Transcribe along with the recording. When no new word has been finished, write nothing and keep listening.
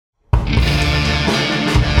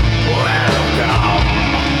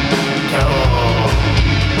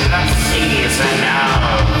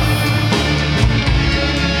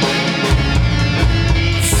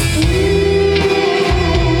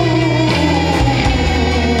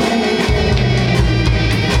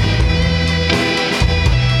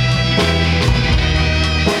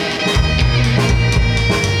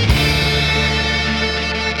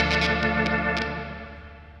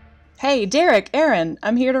Hey, Derek, Aaron,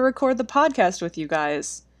 I'm here to record the podcast with you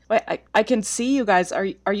guys. Wait, I can see you guys. Are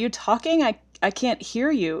you talking? I can't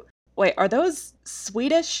hear you. Wait, are those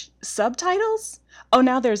Swedish subtitles? Oh,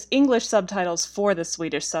 now there's English subtitles for the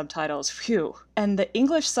Swedish subtitles. Phew. And the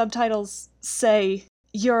English subtitles say,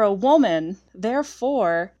 "You're a woman,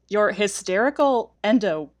 therefore you're hysterical and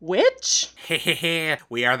a witch?"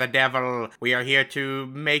 We are the devil. We are here to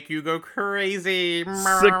make you go crazy.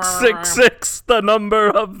 666, the number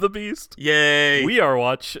of the beast. Yay. We are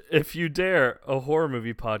Watch If You Dare, a horror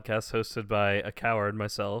movie podcast hosted by a coward,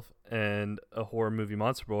 myself, and a horror movie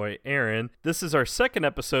monster boy, Aaron. This is our second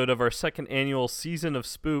episode of our second annual season of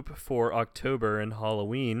Spoop for October and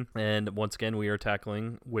Halloween. And once again, we are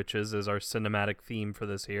tackling witches as our cinematic theme for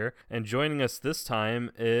this year. And joining us this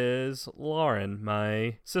time is Lauren,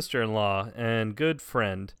 my sister-in-law and good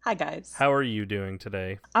friend. Hi, guys. How are you doing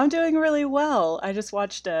today? I'm doing really well. I just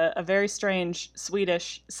watched a very strange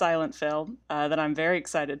Swedish silent film that I'm very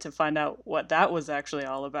excited to find out what that was actually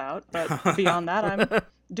all about. But beyond that, I'm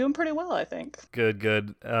doing pretty well, I think.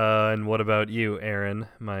 Good. And what about you, Aaron,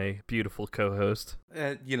 my beautiful co-host?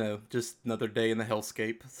 Just another day in the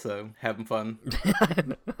hellscape, so having fun.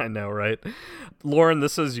 I know, right? Lauren,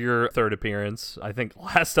 this is your third appearance. I think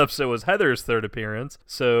last episode was Heather's third appearance,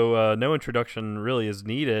 so no introduction really is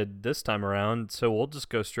needed this time around, so we'll just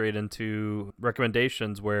go straight into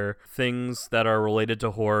recommendations where things that are related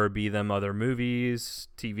to horror, be them other movies,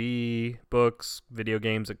 TV, books, video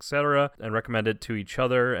games, etc., and recommend it to each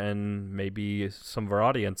other and maybe some of our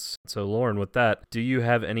audience. So Lauren, with that, do you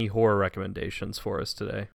have any horror recommendations for us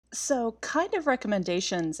today? So, kind of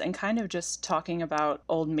recommendations and kind of just talking about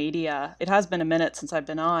old media. It has been a minute since I've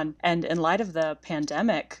been on, and in light of the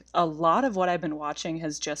pandemic, a lot of what I've been watching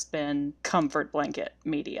has just been comfort blanket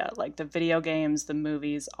media, like the video games, the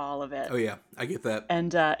movies, all of it. Oh yeah, I get that.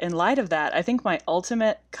 And in light of that, I think my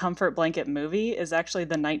ultimate comfort blanket movie is actually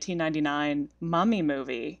the 1999 Mummy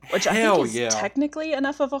movie, which I think is technically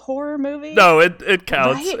enough of a horror movie. No, it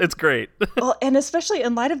counts. Right? It's great. Well, and especially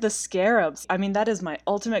in light of the scarabs. I mean, that is my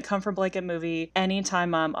ultimate comfort blanket movie.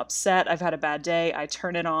 Anytime I'm upset, I've had a bad day, I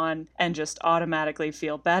turn it on and just automatically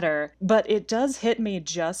feel better. But it does hit me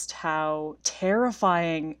just how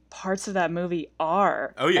terrifying parts of that movie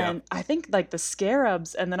are. Oh, yeah. And I think like the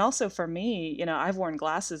scarabs, and then also for me, I've worn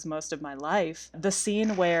glasses most of my life. The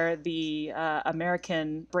scene where the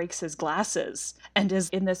American breaks his glasses and is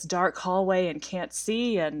in this dark hallway and can't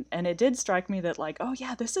see, and it did strike me that like, oh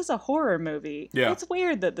yeah, this is a horror movie. Yeah. It's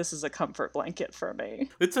weird that this is a comfort blanket for me.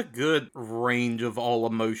 It's a good range of all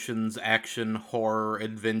emotions, action, horror,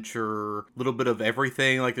 adventure, a little bit of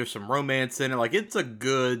everything. Like there's some romance in it. Like it's a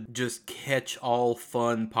good, just catch-all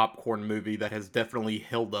fun popcorn movie that has definitely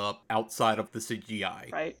held up outside of the CGI.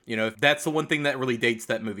 Right. That's the one thing that really dates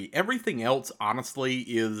that movie. Everything else, honestly,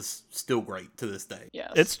 is still great to this day.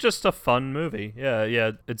 Yes. It's just a fun movie.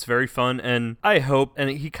 Yeah, it's very fun, and I hope, and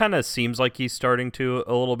he kind of seems like he's starting to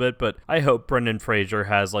a little bit, but I hope Brendan Fraser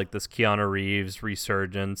has like this Keanu Reeves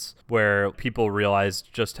resurgence where people realize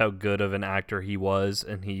just how good of an actor he was,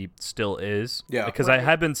 and he still is. Yeah. Because right. I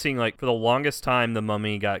have been seeing, like, for the longest time, The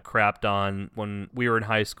Mummy got crapped on when we were in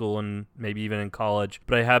high school and maybe even in college,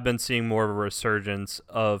 but I have been seeing more of a resurgence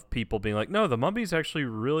of people being like, no, The Mummy's actually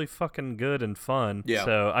really fucking good and fun. Yeah.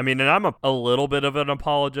 So, I mean, and I'm a little bit of an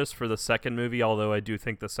apologist for the second movie, although I do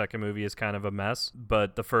think the second movie is kind of a mess,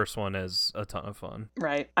 but the first one is a ton of fun.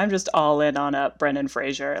 Right. I'm just all in on Brendan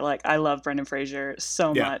Fraser. Like, I love Brendan Fraser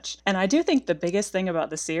so much. And I do think the biggest thing about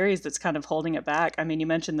the series that's kind of holding it back, I mean, you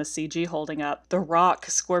mentioned the CG holding up. The Rock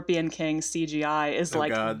Scorpion King CGI is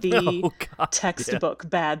the textbook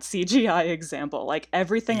bad CGI example. Like,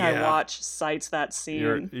 everything I watch cites that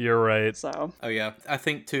scene. You're right. So. Oh yeah, I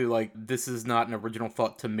think too, like, this is not an original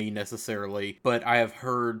thought to me necessarily, but I have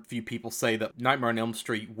heard a few people say that Nightmare on Elm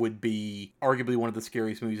Street would be arguably one of the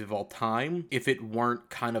scariest movies of all time if it weren't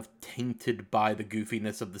kind of tainted by the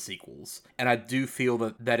goofiness of the sequels. And I do feel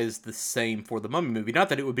that that is the same for the Mummy movie. Not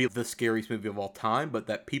that it would be the scariest movie of all time, but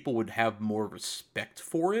that people would have more respect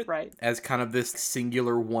for it as kind of this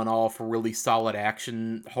singular one-off, really solid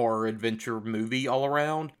action, horror, adventure movie all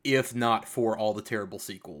around, if not for all the terrible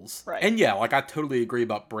sequels. Right. And yeah, like, I totally agree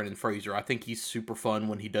about Brendan Fraser. I think he's super fun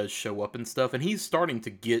when he does show up and stuff, and he's starting to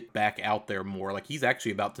get back out there more. Like, he's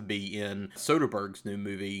actually about to be in Soderbergh's new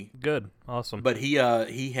movie. Good. Awesome. But he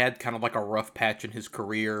had kind of like a rough patch in his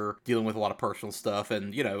career, dealing with a lot of personal stuff,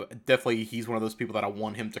 and, definitely he's one of those people that I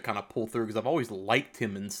want him to kind of pull through, because I've always liked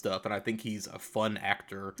him and stuff, and I think he's a fun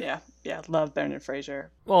actor. Yeah, love Brendan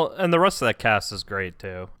Fraser. Well, and the rest of that cast is great,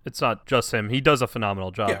 too. It's not just him. He does a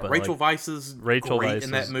phenomenal job. Yeah, but Rachel Weisz is great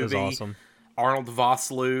in that movie. Is awesome. Arnold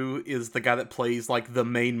Vosloo is the guy that plays like the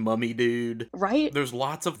main mummy dude. Right? There's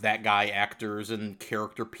lots of that guy actors and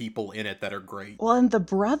character people in it that are great. Well, and the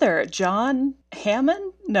brother, John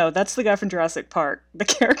Hammond? No, that's the guy from Jurassic Park. The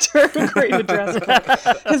character who created Jurassic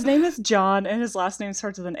Park. His name is John, and his last name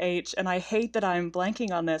starts with an H, and I hate that I'm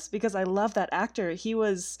blanking on this because I love that actor. He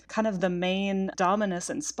was kind of the main Dominus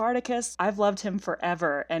in Spartacus. I've loved him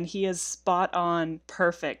forever, and he is spot on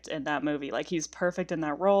perfect in that movie. Like, he's perfect in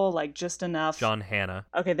that role, like, just enough. John Hannah.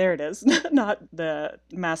 Okay, there it is. Not the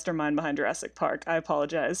mastermind behind Jurassic Park. I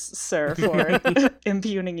apologize, sir, for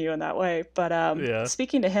impugning you in that way. But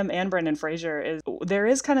speaking to him and Brendan Fraser, there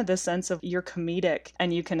is kind of this sense of you're comedic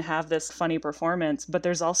and you can have this funny performance, but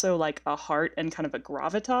there's also like a heart and kind of a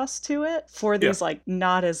gravitas to it for these like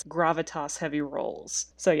not as gravitas heavy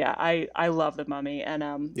roles. So yeah, I love The Mummy,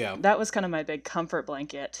 and that was kind of my big comfort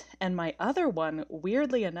blanket. And my other one,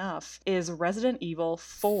 weirdly enough, is Resident Evil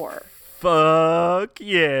 4. Fuck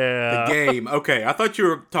yeah. The game. Okay, I thought you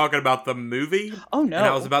were talking about the movie. Oh, no. And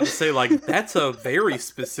I was about to say, like, that's a very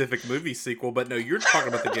specific movie sequel, but no, you're talking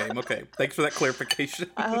about the game. Okay, thanks for that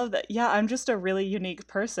clarification. I love that. Yeah, I'm just a really unique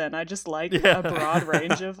person. I just like a broad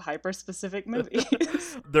range of hyper-specific movies.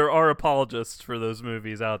 There are apologists for those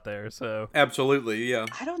movies out there, so. Absolutely, yeah.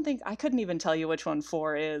 I couldn't even tell you which one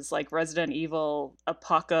 4 is. Like, Resident Evil,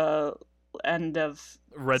 Apoca, end of...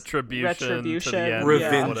 Retribution to the end,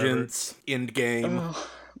 Revengeance, Endgame. Ugh.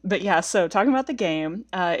 But yeah, so talking about the game,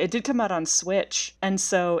 it did come out on Switch. And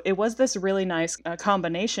so it was this really nice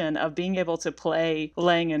combination of being able to play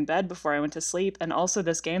laying in bed before I went to sleep, and also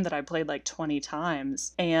this game that I played like 20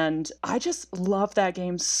 times. And I just loved that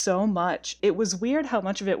game so much. It was weird how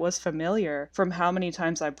much of it was familiar from how many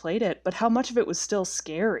times I played it, but how much of it was still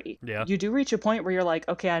scary. Yeah. You do reach a point where you're like,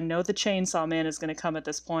 okay, I know the Chainsaw Man is going to come at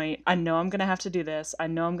this point. I know I'm going to have to do this. I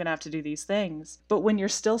know I'm going to have to do these things. But when you're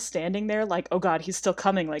still standing there like, oh God, he's still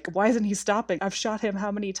coming. Like, why isn't he stopping? I've shot him how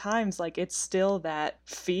many times? Like, it's still that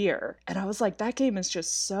fear. And I was like, that game is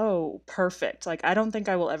just so perfect. Like, I don't think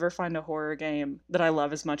I will ever find a horror game that I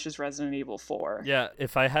love as much as Resident Evil 4. Yeah,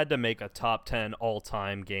 if I had to make a top 10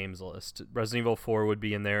 all-time games list, Resident Evil 4 would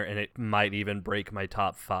be in there, and it might even break my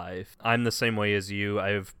top 5. I'm the same way as you.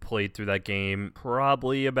 I've played through that game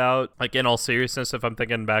probably about, like, in all seriousness, if I'm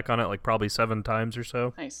thinking back on it, like probably 7 times or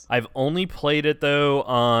so. Nice. I've only played it, though,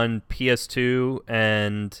 on PS2,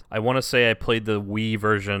 and I want to say I played the Wii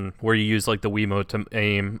version where you use like the Wiimote to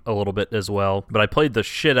aim a little bit as well, but I played the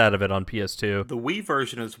shit out of it on PS2. The Wii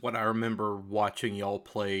version is what I remember watching y'all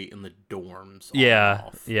play in the dorms.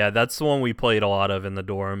 Yeah, that's the one we played a lot of in the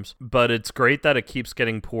dorms, but it's great that it keeps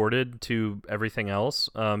getting ported to everything else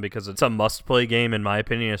because it's a must-play game in my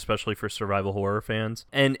opinion, especially for survival horror fans,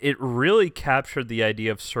 and it really captured the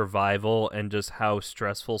idea of survival and just how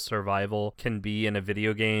stressful survival can be in a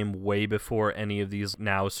video game way before any of these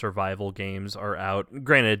now survival games are out.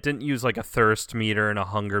 Granted, it didn't use like a thirst meter and a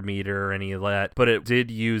hunger meter or any of that, but it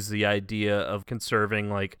did use the idea of conserving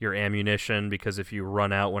like your ammunition, because if you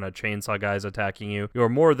run out when a chainsaw guy's attacking you, you're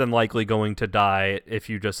more than likely going to die if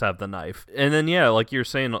you just have the knife. And then yeah, like you're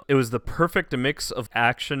saying, it was the perfect mix of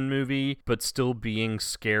action movie but still being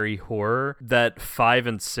scary horror that 5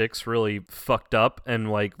 and 6 really fucked up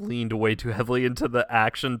and like leaned way too heavily into the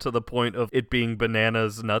action to the point of it being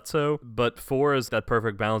bananas nutso. But 4 is that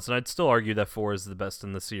perfect balance, and I'd still argue that 4 is the best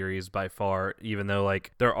in the series by far, even though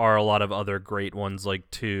like there are a lot of other great ones like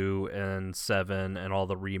 2 and 7 and all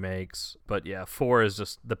the remakes, but yeah, 4 is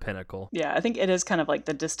just the pinnacle. Yeah, I think it is kind of like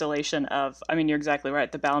the distillation of, I mean, you're exactly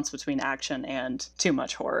right, the balance between action and too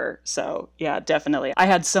much horror. So yeah, definitely. I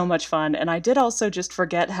had so much fun, and I did also just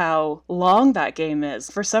forget how long that game is.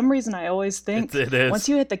 For some reason, I always think it is. Once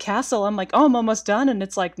you hit the castle, I'm like, oh, I'm almost done, and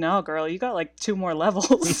it's like, no, girl, you got like 2 more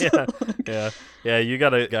levels. Yeah, you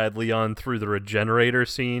gotta guide Leon through the regenerator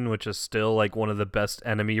scene, which is still like one of the best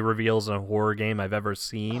enemy reveals in a horror game I've ever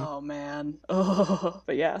seen. Oh man. Oh.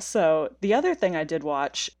 But yeah, so the other thing I did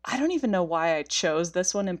watch, I don't even know why I chose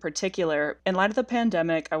this one in particular. In light of the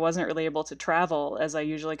pandemic, I wasn't really able to travel as I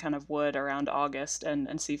usually kind of would around August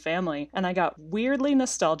and see family, and I got weirdly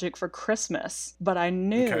nostalgic for Christmas. But I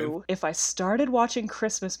knew if I started watching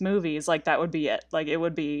Christmas movies, like that would be it. Like it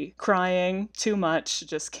would be crying too much,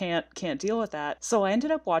 just can't deal with that. So I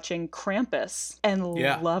ended up watching Krampus and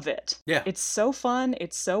love it. Yeah. It's so fun.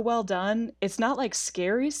 It's so well done. It's not like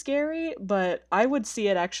scary, but I would see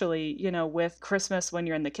it actually, with Christmas when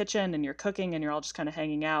you're in the kitchen and you're cooking and you're all just kind of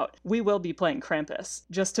hanging out. We will be playing Krampus,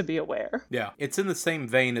 just to be aware. Yeah. It's in the same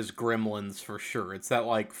vein as Gremlins for sure. It's that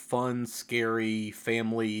like fun, scary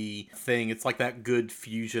family thing. It's like that good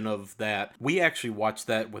fusion of that. We actually watched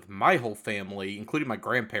that with my whole family, including my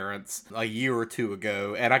grandparents, a year or two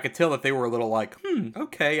ago, and I could tell that they were a little like,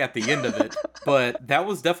 okay, at the end of it. But that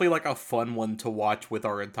was definitely like a fun one to watch with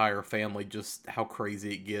our entire family, just how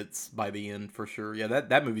crazy it gets by the end for sure. Yeah,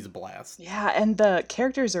 that movie's a blast. Yeah, and the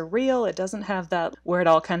characters are real. It doesn't have that where it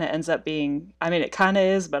all kind of ends up being, I mean, it kind of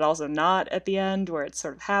is, but also not at the end where it's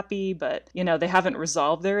sort of happy, but, they haven't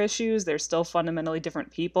resolved their issues. They're still fundamentally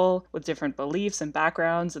different people with different beliefs and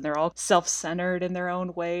backgrounds, and they're all self-centered in their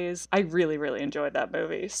own ways. I really, really enjoyed that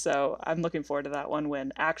movie, so I'm looking forward to that one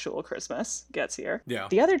when actual Christmas gets here. Yeah.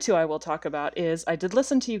 The other two I will talk about is I did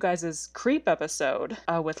listen to you guys' Creep episode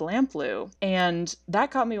with Lamploo, and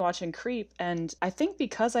that got me watching Creep, and I think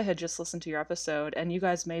because I had just listened to your episode and you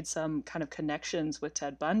guys made some kind of connections with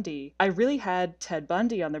Ted Bundy, I really had Ted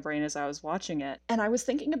Bundy on the brain as I was watching it, and I was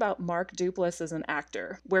thinking about Mark Duplass as an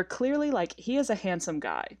actor, where clearly, like, he is a handsome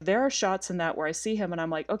guy. There are shots in that where I see him and I'm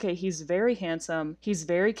like, okay, he's very handsome, he's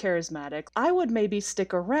very charismatic. I would maybe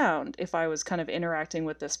stick around if I was kind of interacting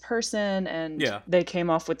with this person and they came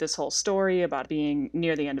off with this whole story about being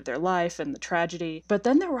near the end of their life and the tragedy. But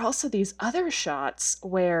then there were also these other shots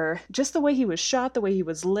where just the way he was shot, the way he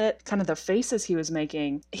was lit, kind of the faces he was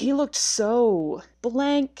making, he looked so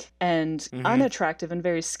blank and unattractive and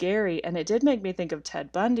very scary. And it did make me think of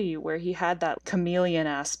Ted Bundy, where he had that chameleon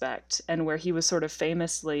aspect and where he was sort of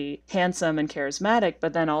famously handsome and charismatic,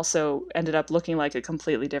 but then also ended up looking like a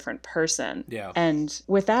completely different person. Yeah. And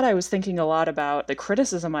with that, I was thinking a lot about the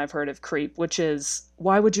criticism I've heard of Creep, which is,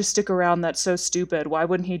 why would you stick around? That's so stupid. Why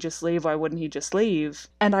wouldn't he just leave? Why wouldn't he just leave?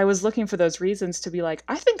 And I was looking for those reasons to be like,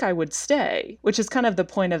 I think I would stay, which is kind of the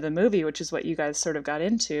point of the movie, which is what you guys sort of got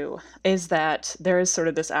into, is that there is sort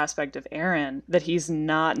of this aspect of Aaron, that he's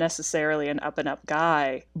not necessarily an up and up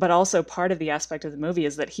guy, but also part of the aspect of the movie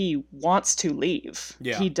is that he wants to leave.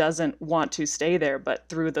 Yeah. He doesn't want to stay there, but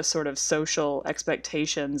through the sort of social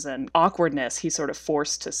expectations and awkwardness, he's sort of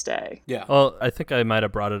forced to stay. Yeah. Well, I think I might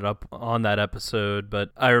have brought it up on that episode,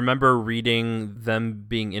 but I remember reading them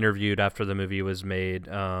being interviewed after the movie was made,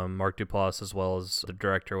 Mark Duplass as well as the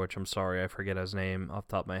director, which I'm sorry, I forget his name off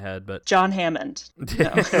the top of my head, but John Hammond.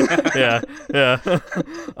 No. yeah.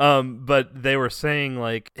 But they were saying,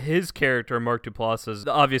 like, his character, Mark Duplass, is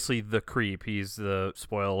obviously the creep. He's the,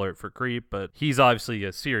 spoiler alert for Creep, but he's obviously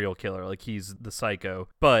a serial killer. Like, he's the psycho.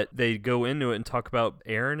 But they go into it and talk about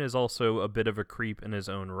Aaron is also a bit of a creep in his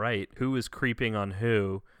own right. Who is creeping on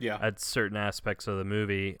who at certain aspects of the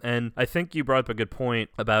movie. And I think you brought up a good point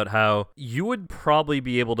about how you would probably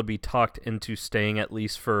be able to be talked into staying at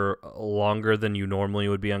least for longer than you normally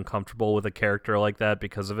would be uncomfortable with a character like that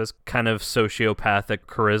because of his kind of sociopathic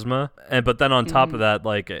charisma. But then on top of that,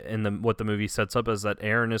 like in what the movie sets up is that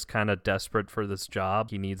Aaron is kind of desperate for this job.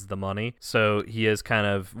 He needs the money. So he is kind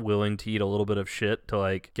of willing to eat a little bit of shit to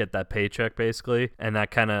like get that paycheck basically. And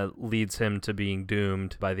that kind of leads him to being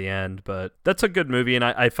doomed by the end. But that's a good movie. And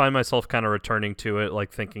I find myself kind of returning to it,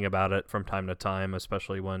 like thinking about it from time to time,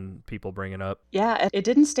 especially when people bring it up. Yeah, it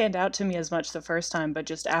didn't stand out to me as much the first time, but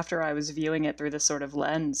just after I was viewing it through this sort of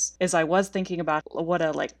lens, is I was thinking about what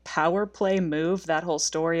a like power play move, that whole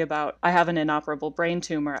story about I have an inoperable brain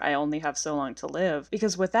tumor, I only have so long to live.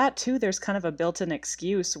 Because with that too, there's kind of a built-in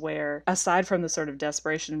excuse where aside from the sort of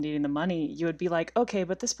desperation of needing the money, you would be like, okay,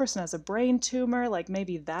 but this person has a brain tumor, like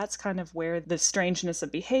maybe that's kind of where the strangeness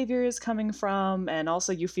of behavior is coming from, and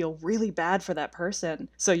also you feel really bad for that person.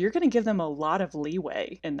 So you're going to give them a lot of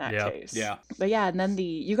leeway in that case. Yeah. But yeah, and then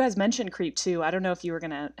you guys mentioned Creep too. I don't know if you were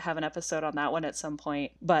going to have an episode on that one at some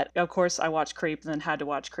point, but of course I watched Creep and then had to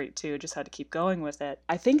watch Creep too, just had to keep going with it.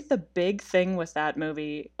 I think the big thing with that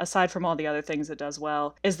movie, aside from all the other things it does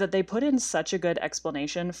well, is that they put in such a good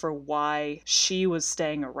explanation for why she was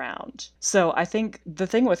staying around. So I think the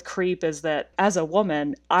thing with Creep is that as a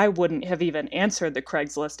woman, I wouldn't have even answered the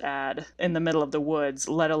Craigslist ad in the middle of the woods,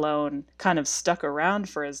 let alone kind of stuck around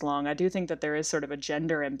for as long. I do think that there is sort of a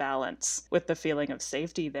gender imbalance with the feeling of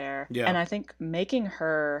safety there. Yeah. And I think making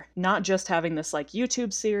her not just having this like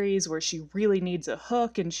YouTube series where she really needs a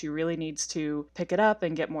hook and she really needs to pick it up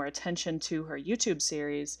and get more attention to her YouTube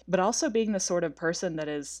series, but also being the sort of person that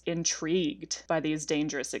is intrigued by these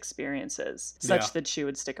dangerous experiences such that she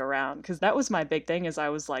would stick around. Because that was my big thing, is I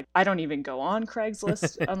was like, I don't even go on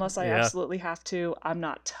Craigslist unless I absolutely have to. I'm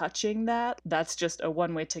not touching that. That's just a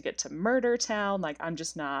one-way ticket to murder town. town. Like, I'm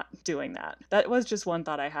just not doing that. That was just one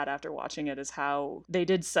thought I had after watching it, is how they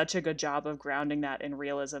did such a good job of grounding that in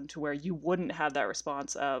realism to where you wouldn't have that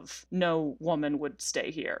response of no woman would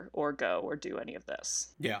stay here or go or do any of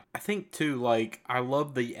this. Yeah, I think too, like, I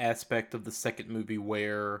love the aspect of the second movie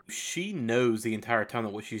where she knows the entire time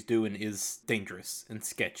that what she's doing is dangerous and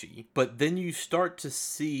sketchy. But then you start to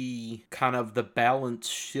see kind of the balance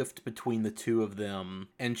shift between the two of them,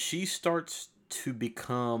 and she starts to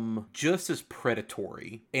become just as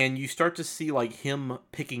predatory, and you start to see like him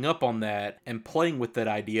picking up on that and playing with that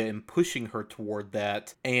idea and pushing her toward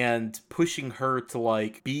that and pushing her to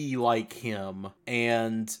like be like him,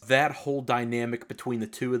 and that whole dynamic between the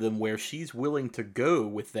two of them where she's willing to go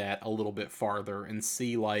with that a little bit farther and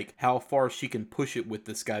see like how far she can push it with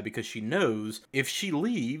this guy, because she knows if she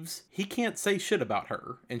leaves he can't say shit about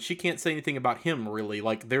her and she can't say anything about him really.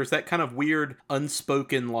 Like there's that kind of weird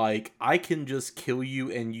unspoken like, I can just kill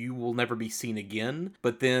you and you will never be seen again,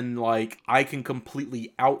 but then like I can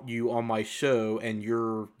completely out you on my show and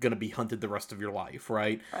you're gonna be hunted the rest of your life,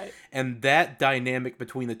 right? And that dynamic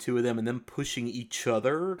between the two of them and them pushing each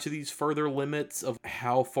other to these further limits of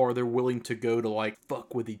how far they're willing to go to like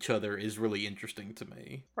fuck with each other is really interesting to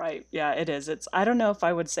me. Right. Yeah, it is. I don't know if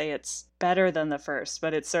I would say it's better than the first,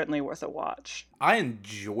 but it's certainly worth a watch. I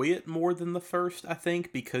enjoy it more than the first, I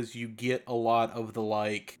think, because you get a lot of the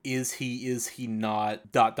like, is he not, ...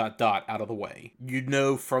 out of the way. You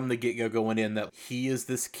know from the get-go going in that he is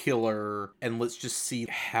this killer, and let's just see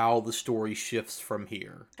how the story shifts from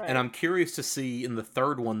here. Right. And I'm curious to see in the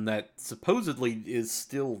third one that supposedly is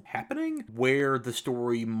still happening, where the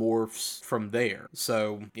story morphs from there.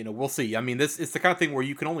 So, you know, we'll see. I mean, it's the kind of thing where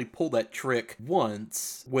you can only pull that trick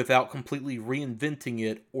once without completely reinventing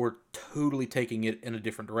it or totally taking it in a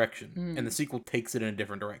different direction. And the sequel takes it in a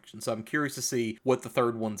different direction. So I'm curious to see what the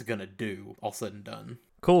third one's gonna do, all said and done.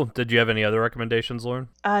 Cool. Did you have any other recommendations, Lauren?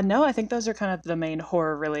 No, I think those are kind of the main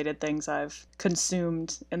horror-related things I've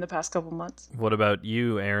consumed in the past couple months. What about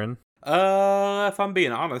you, Aaron? If I'm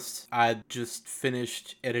being honest, I just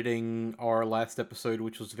finished editing our last episode,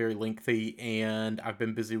 which was very lengthy, and I've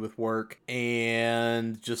been busy with work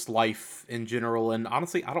and just life in general, and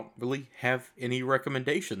honestly, I don't really have any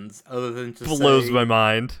recommendations other than to blows my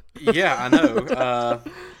mind. Yeah, I know.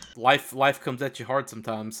 Life comes at you hard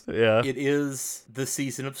sometimes. Yeah. It is the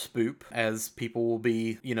season of Spoop, as people will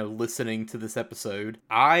be, listening to this episode.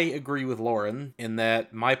 I agree with Lauren in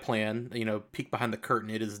that my plan, peek behind the curtain,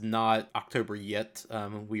 it is not October yet.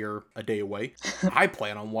 We are a day away. I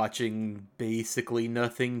plan on watching basically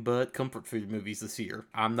nothing but comfort food movies this year.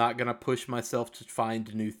 I'm not going to push myself to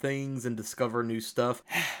find new things and discover new stuff.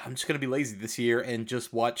 I'm just going to be lazy this year and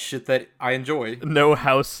just watch shit that I enjoy. No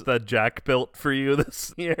house that Jack built for you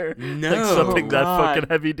this year. No, like something that fucking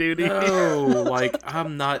heavy duty. No, like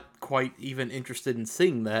I'm not quite even interested in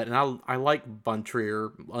seeing that, and I like Von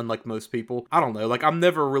Trier, unlike most people. I don't know, like I'm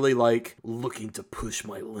never really like looking to push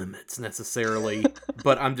my limits necessarily,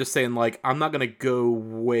 but I'm just saying like I'm not gonna go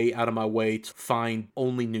way out of my way to find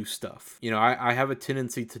only new stuff. I have a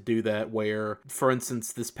tendency to do that where, for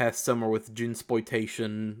instance, this past summer with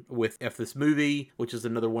Junesploitation with F This Movie, which is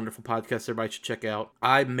another wonderful podcast everybody should check out,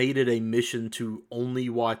 I made it a mission to only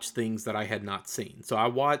watch things that I had not seen. So I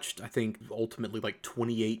watched, I think, ultimately like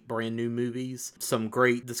 28 brand new movies. Some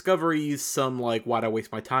great discoveries, some like, why'd I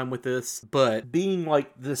waste my time with this? But being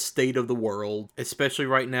like the state of the world, especially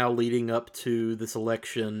right now leading up to this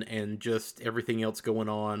election and just everything else going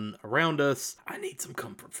on around us, I need some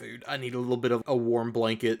comfort food. I need a little bit of a warm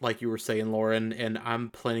blanket, like you were saying, Lauren, and I'm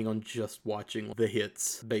planning on just watching the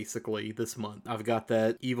hits, basically, this month. I've got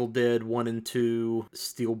that Evil Dead 1 and 2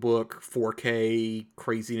 Steelbook 4K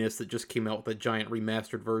craziness that just came out with a giant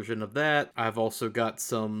remastered version of that. I've also got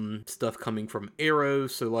some stuff coming from Arrow,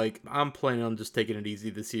 so like I'm planning on just taking it easy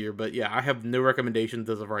this year. But yeah, I have no recommendations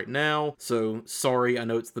as of right now, so sorry. I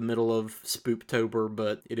know it's the middle of Spooptober,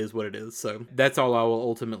 but it is what it is. So that's all I will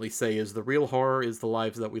ultimately say is the real horror is the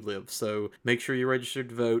lives that we live. So make sure you're registered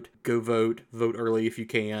to vote, go vote early if you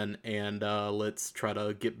can, and let's try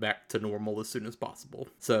to get back to normal as soon as possible.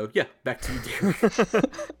 So yeah, back to you, Derek.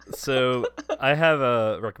 So I have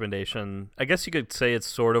a recommendation. I guess you could say it's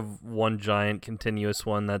sort of one giant continuous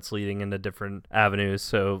one that's leading into different avenues.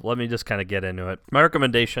 So let me just kind of get into it. My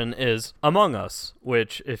recommendation is Among Us,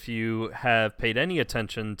 which if you have paid any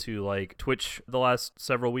attention to like Twitch the last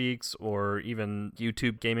several weeks or even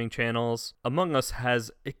YouTube gaming channels, Among Us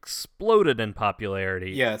has exploded in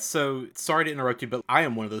popularity. Yeah, so sorry to interrupt you, but I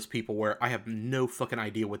am one of those people where I have no fucking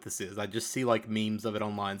idea what this is. I just see like memes of it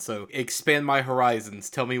online. So expand my horizons.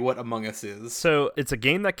 Tell me what Among Us is. So it's a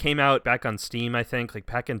game that came out back on Steam, I think, like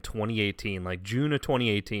back in 2018, like June of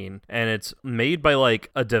 2018. 2018, and it's made by like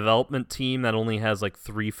a development team that only has like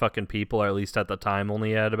 3 fucking people, or at least at the time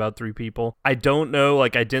only had about 3 people. I don't know,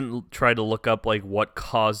 like I didn't try to look up like what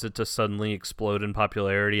caused it to suddenly explode in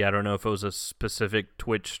popularity. I don't know if it was a specific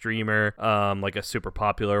Twitch streamer, like a super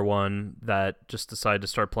popular one that just decided to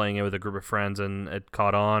start playing it with a group of friends and it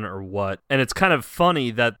caught on, or what. And it's kind of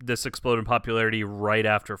funny that this exploded in popularity right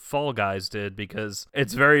after Fall Guys did, because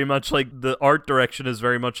it's very much like the art direction is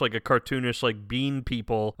very much like a cartoonish like bean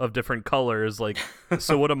people of different colors. Like,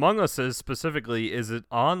 so what Among Us is specifically is an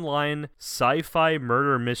online sci-fi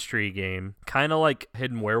murder mystery game, kind of like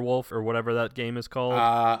Hidden Werewolf or whatever that game is called.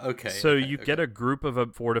 Okay. So you get a group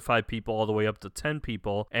of 4 to 5 people all the way up to 10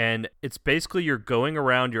 people, and it's basically you're going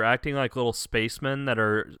around, you're acting like little spacemen that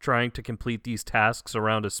are trying to complete these tasks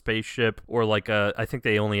around a spaceship, or like I think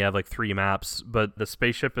they only have like 3 maps, but the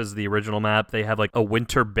spaceship is the original map. They have like a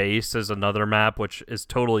winter base as another map, which is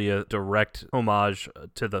totally a direct homage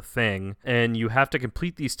to The Thing, and you have to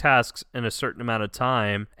complete these tasks in a certain amount of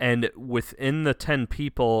time, and within the 10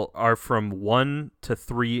 people are from 1 to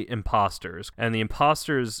 3 imposters, and the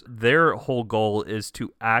imposters, their whole goal is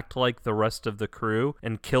to act like the rest of the crew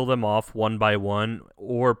and kill them off one by one,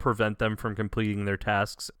 or prevent them from completing their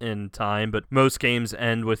tasks in time. But most games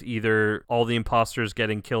end with either all the imposters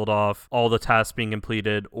getting killed off, all the tasks being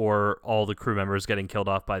completed, or all the crew members getting killed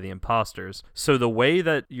off by the imposters. So the way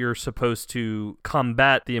that you're supposed to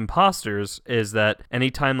combat the imposters is that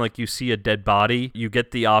anytime like you see a dead body, you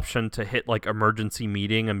get the option to hit like emergency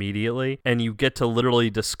meeting immediately, and you get to literally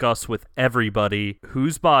discuss with everybody,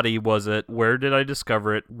 whose body was it, where did I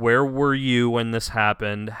discover it, where were you when this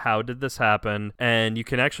happened, how did this happen. And you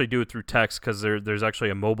can actually do it through text, because there's actually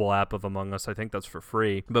a mobile app of Among Us. I think that's for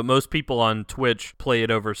free, but most people on Twitch play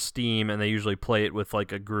it over Steam, and they usually play it with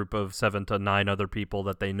like a group of 7 to 9 other people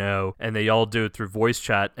that they know, and they all do it through voice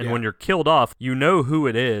chat. And when you're killed off, you know who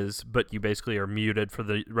it is, but you basically are muted for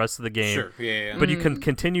the rest of the game. Sure. Yeah. But you can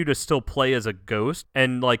continue to still play as a ghost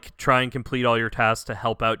and like try and complete all your tasks to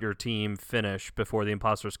help out your team finish before the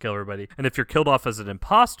imposters kill everybody. And if you're killed off as an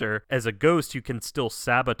imposter, as a ghost, you can still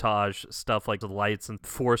sabotage stuff like the lights and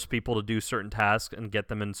force people to do certain tasks and get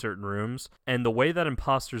them in certain rooms. And the way that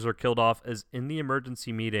imposters are killed off is in the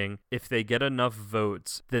emergency meeting. If they get enough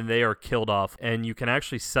votes, then they are killed off. And you can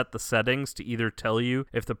actually set the settings to either tell you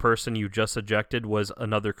if the person you just ejected was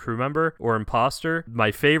another crew member or imposter.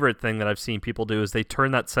 My favorite thing that I've seen people do is they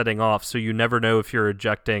turn that setting off, so you never know if you're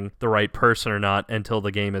ejecting the right person or not until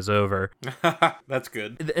the game is over. That's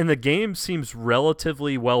good. And the game seems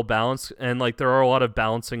relatively well balanced, and like there are a lot of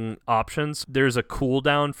balancing options. There's a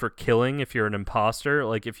cooldown for killing if you're an imposter.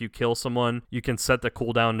 Like if you kill someone, you can set the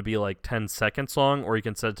cooldown to be like 10 seconds long, or you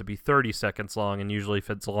can set it to be 30 seconds long, and usually if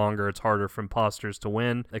it's longer, it's harder for imposters to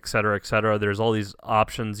win, etc., etc. There's all these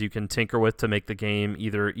options you can tinker with to make the game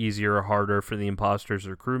either easier or harder for the imposters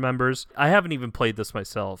or crew members. I haven't even played this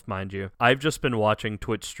myself, mind you. I've just been watching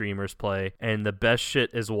Twitch streamers play, and the best shit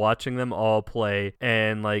is watching them all play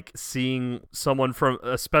and like seeing someone from,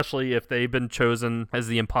 especially if they've been chosen as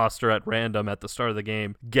the imposter at random at the start of the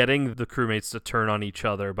game, getting the crewmates to turn on each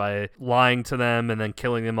other by lying to them and then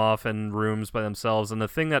killing them off in rooms by themselves. And the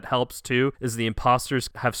thing that helps too is the imposters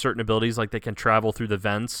have certain abilities, like they can travel through the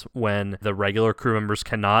vents when the regular crew members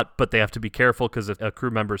cannot, but they have to be careful, because if a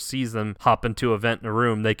crew member sees them hop into a vent in a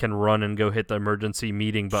room, they can run and go hit the emergency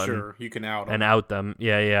meeting button. Sure, you can out them. And out them.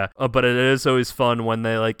 Yeah. But it is always fun when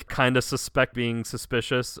they like kind of suspect being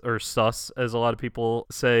suspicious, or sus, as a lot of people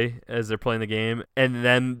say as they're playing the game, and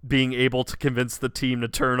then being able to convince the team to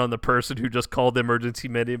turn on the person who just called the emergency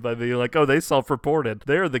meeting by being like, oh, they self-reported,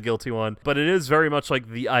 they're the guilty one. But it is very much like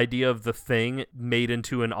the idea of The Thing made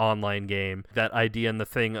into an online game. That idea and The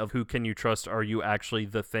Thing of who can you trust? Are you actually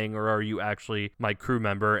The Thing, or are you actually my crew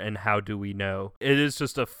member, and how do we know? It is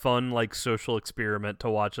just a fun like social experiment to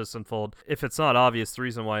watch this unfold. If it's not obvious, the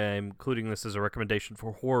reason why I'm including this as a recommendation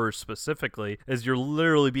for horror specifically is you're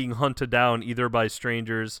literally being hunted down either by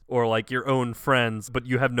strangers or like your own friends, but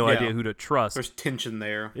you have no idea who to trust. There's tension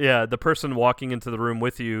there. Yeah, the person walking into the room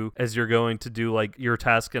with you as you're going to do like your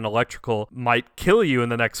task in electrical might kill you in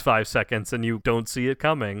the next 5 seconds, and you don't see it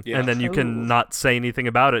coming. And then you can not say anything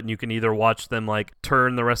about it, and you can either watch them like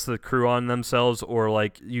turn the rest of the crew on themselves, or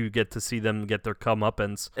like you get to see them get their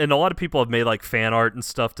comeuppance. And a lot of people have made like fan art and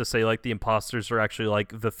stuff to say like the imposters are actually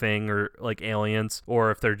like The Thing, or like aliens,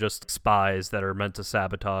 or if they're just spies that are meant to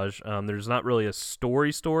sabotage. There's not really a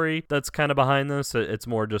story that's kind of behind this. It's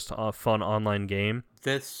more just a fun online game.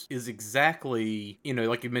 This is exactly,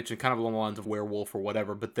 like you mentioned, kind of along the lines of werewolf or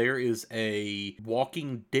whatever, but there is a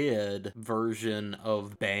Walking Dead version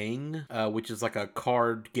of Bang, which is like a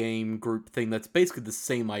card game group thing that's basically the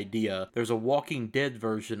same idea. There's a Walking Dead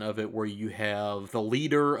version of it where you have the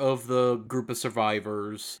leader of the group of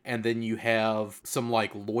survivors, and then you have some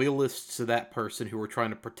like loyalists to that person who are trying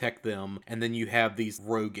to protect them, and then you have these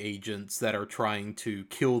rogue agents that are trying to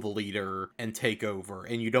kill the leader and take over,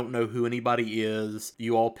 and you don't know who anybody is.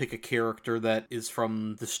 You all pick a character that is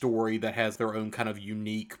from the story that has their own kind of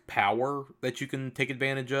unique power that you can take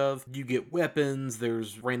advantage of. You get weapons,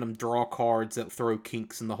 there's random draw cards that throw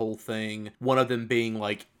kinks in the whole thing. One of them being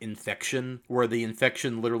like infection, where the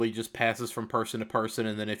infection literally just passes from person to person,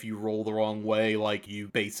 and then if you roll the wrong way, like you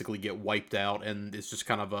basically get wiped out, and it's just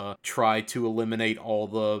kind of a try to eliminate all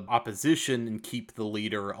the opposition and keep the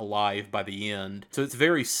leader alive by the end. So it's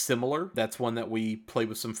very similar. That's one that we play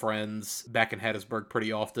with some friends back in Hattiesburg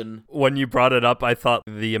pretty often. When you brought it up, I thought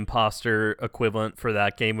the imposter equivalent for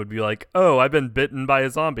that game would be like, oh, I've been bitten by a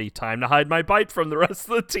zombie. Time to hide my bite from the rest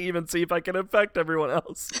of the team and see if I can infect everyone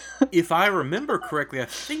else. If I remember correctly, I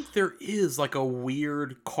think there is like a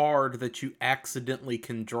weird card that you accidentally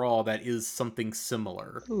can draw that is something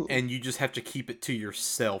similar. Ooh. And you just have to keep it to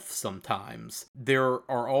yourself sometimes. There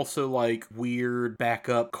are also like weird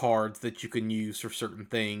backup cards that you can use for certain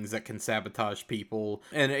things that can sabotage people.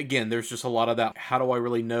 And again, there's just a lot of that, how do I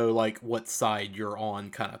really know like what side you're on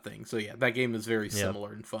kind of thing. So yeah, that game is very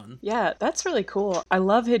similar and fun. Yeah, that's really cool. I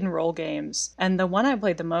love hidden role games. And the one I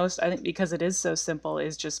played the most, I think because it is so simple,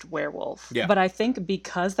 is just Werewolf. Yeah. But I think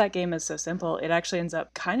because that game is so simple, it actually ends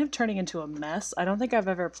up kind of turning into a mess. I don't think I've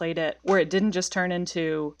ever played it where it didn't just turn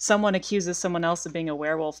into someone accuses someone else of being a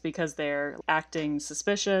werewolf because they're acting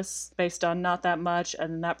suspicious based on not that much.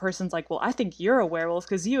 And that person's like, well, I think you're a werewolf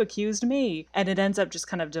because you accused me. And it ends up just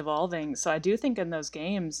kind of devolving. So I do think in those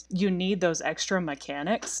games, you need those extra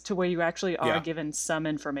mechanics to where you actually are given some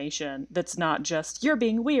information that's not just, you're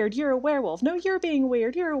being weird, you're a werewolf. No, you're being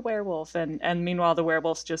weird, you're a werewolf. And meanwhile, the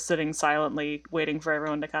werewolf's just sitting silently waiting for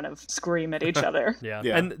everyone to kind of scream at each other. Yeah.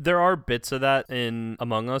 And there are bits of that in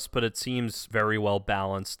Among Us, but it seems very well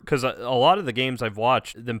balanced. Because a lot of the games I've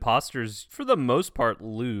watched, the imposters, for the most part,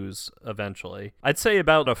 lose eventually. I'd say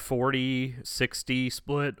about a 40-60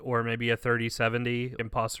 split, or maybe a 30-70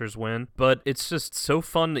 imposters win. But it's just so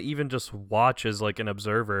fun to even just watch as like an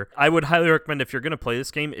observer. I would highly recommend, if you're going to play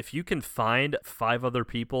this game, if you can find 5 other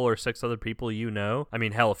people or 6 other people you know. I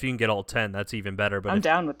mean, hell, if you can get all 10, that's even better. But I'm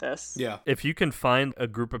down with this. Yeah. If you can find a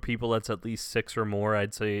group of people that's at least 6 or more,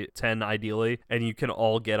 I'd say 10 ideally, and you can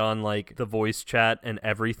all get on like the voice chat and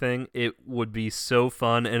everything, it would be so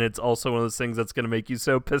fun. And it's also one of those things that's going to make you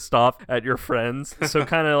so pissed off at your friends. So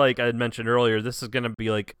kind of like I had mentioned earlier, this is going to be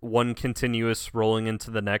like one continuous rolling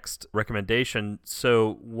into the next recommendation.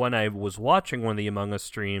 So when I was watching one of the Among Us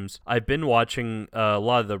streams, I've been watching a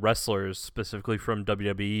lot of the wrestlers, specifically from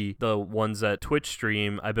WWE, the ones that Twitch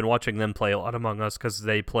stream. I've been watching them play a lot Among Us because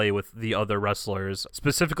they play with the other wrestlers.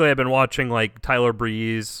 Specifically, I've been watching like Tyler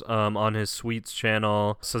Breeze on his Sweets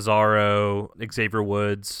channel, Cesaro, Xavier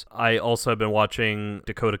Woods. I also have been watching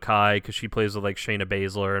Dakota Kai because she plays with like Shayna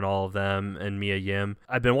Baszler and all of them, and Mia Yim.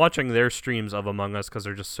 I've been watching their streams of Among Us because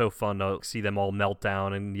they're just so fun to see them all melt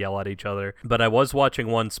down and yell at each other. But I was watching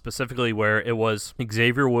one specifically where it was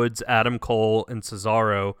Xavier Woods, Adam Cole, and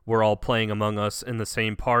Cesaro were all playing Among Us in the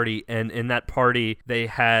same party, and in that party they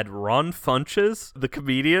had Ron Funches, the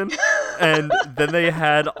comedian, and then they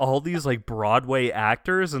had all these like Broadway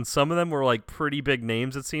actors, and some of them were like pretty big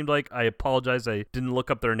names, it seemed like. I apologize, I didn't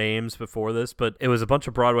look up their names before this, but it was a bunch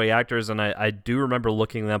of Broadway actors, and I do remember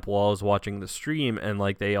looking them up while I was watching the stream, and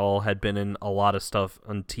like they all had been in a lot of stuff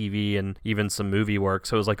on TV and even some movie work.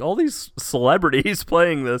 So it was like all these celebrities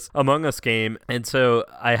playing this Among Us game, and so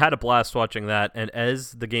I had a blast watching that. And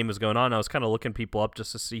as the game was going on, I was kind of looking people up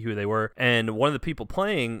just to see who they were, and one of the people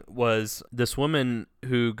playing was this woman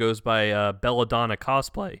who goes by Belladonna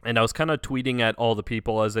Cosplay, and I was kind of tweeting at all the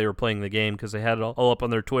people as they were playing the game because they had it all up on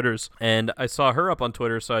their Twitters, and I saw her up on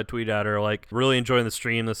Twitter, so I tweeted at her like, really enjoying the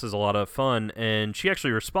stream, this is a lot of fun, and she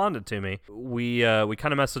actually responded to me. We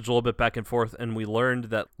kind of messaged a little bit back and forth, and we learned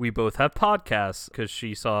that we both have podcasts because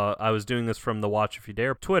she saw I was doing this from the Watch If You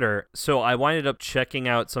Dare Twitter, so I winded up checking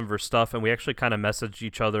out some of her stuff, and we actually kind of messaged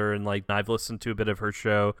each other, and like I've listened to a bit of her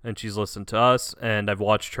show, and she's listened to us, and I've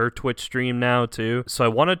watched her Twitch stream now too. So I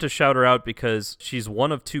wanted to shout shout her out because she's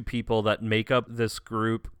one of two people that make up this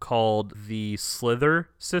group called the Slither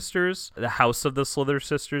Sisters, the House of the Slither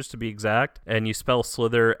Sisters to be exact. And you spell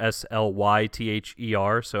Slither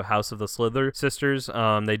Slyther, so House of the Slither Sisters.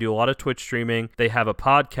 They do a lot of Twitch streaming. They have a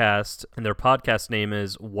podcast, and their podcast name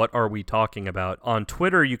is What Are We Talking About? On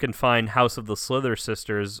Twitter, you can find House of the Slither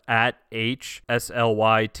Sisters at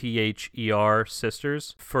HSLYTHER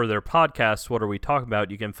Sisters. For their podcast, What Are We Talking About?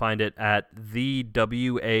 You can find it at the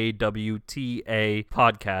WAWTA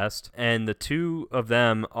podcast. And the two of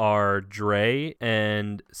them are Dre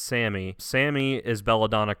and Sammy. Sammy is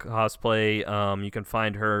Belladonna Cosplay. You can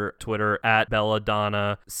find her Twitter at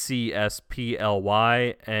Belladonna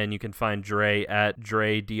CSPLY, and you can find Dre at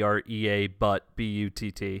Dre DREA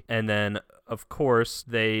BUTT. And then of course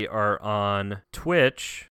they are on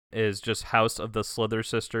Twitch, is just House of the Slither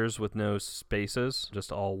Sisters with no spaces,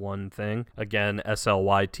 just all one thing. Again,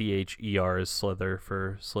 SLYTHER is Slither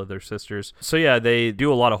for Slither Sisters. So yeah, they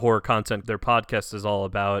do a lot of horror content. Their podcast is all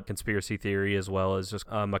about conspiracy theory as well as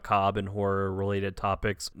just macabre and horror related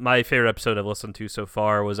topics. My favorite episode I've listened to so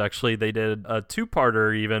far was actually they did a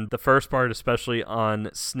two-parter even. The first part especially on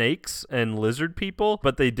snakes and lizard people,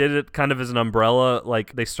 but they did it kind of as an umbrella.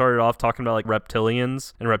 Like they started off talking about like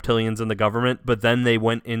reptilians in the government, but then they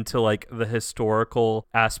went into like the historical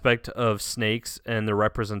aspect of snakes and the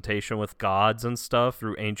representation with gods and stuff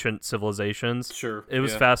through ancient civilizations. Sure. It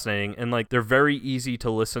was fascinating, and like they're very easy to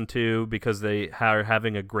listen to because they are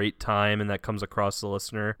having a great time, and that comes across the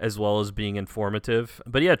listener as well as being informative.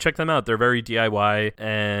 But yeah, check them out. They're very DIY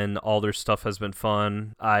and all their stuff has been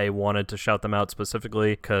fun. I wanted to shout them out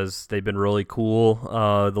specifically because they've been really cool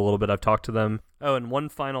the little bit I've talked to them. Oh, and one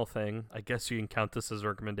final thing. I guess you can count this as a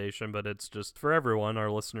recommendation, but it's just for everyone, our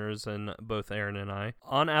listeners, and both Aaron and I.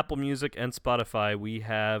 On Apple Music and Spotify, we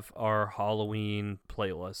have our Halloween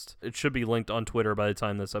playlist. It should be linked on Twitter by the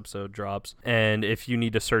time this episode drops. And if you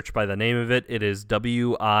need to search by the name of it, it is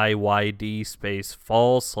WIYD space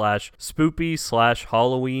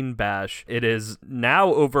fall/spoopy/Halloween bash. It is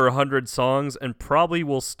now over 100 songs and probably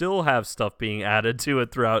will still have stuff being added to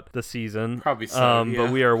it throughout the season. Probably so, yeah. But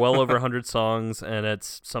we are well over 100 songs. And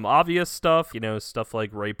it's some obvious stuff, stuff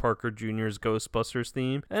like Ray Parker Jr.'s Ghostbusters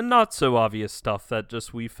theme, and not so obvious stuff that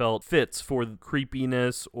just we felt fits for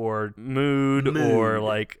creepiness or mood. Or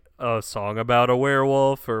like a song about a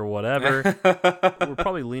werewolf or whatever. We're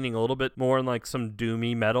probably leaning a little bit more on like some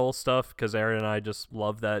doomy metal stuff because Aaron and I just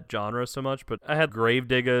love that genre so much. But I had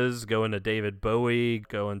Gravediggers, go into David Bowie,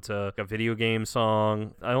 go into a video game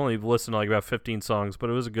song. I only listened to like about 15 songs,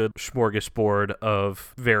 but it was a good smorgasbord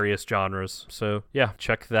of various genres. So yeah,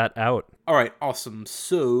 check that out. All right, awesome.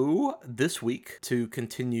 So this week, to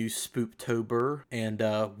continue Spooptober and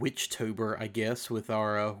Witchtober, I guess, with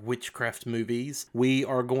our witchcraft movies, we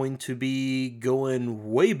are going to be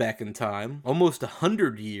going way back in time, almost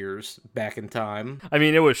 100 years back in time. I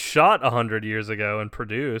mean, it was shot 100 years ago and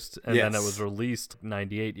produced, and yes. then it was released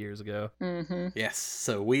 98 years ago. Mm-hmm. Yes,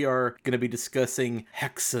 so we are going to be discussing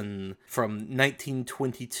Hexen from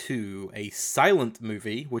 1922, a silent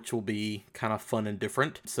movie, which will be kind of fun and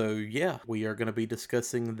different. So yeah, we are going to be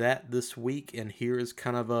discussing that this week, and here is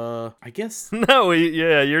kind of a, I guess... No,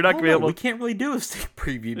 you're not going to be able to... We can't really do a sneak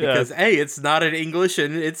preview because, A, it's not in English,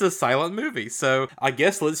 and it's a silent movie, so I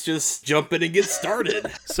guess let's just jump in and get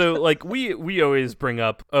started. So, like, we always bring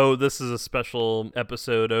up, oh, this is a special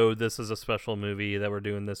episode, oh, this is a special movie that we're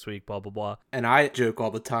doing this week, blah, blah, blah. And I joke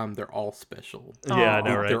all the time, they're all special. Yeah, I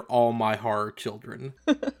know, right? They're all my horror children.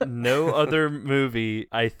 No other movie,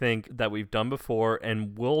 I think, that we've done before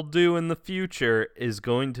and will do in the future is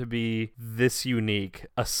going to be this unique.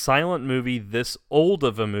 A silent movie this old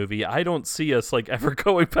of a movie. I don't see us, like, ever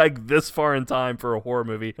going back this far in time for a horror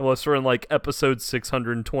movie unless we're in, like, episode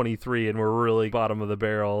 623 and we're really bottom of the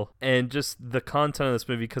barrel. And just the content of this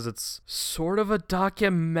movie, because it's sort of a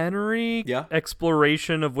documentary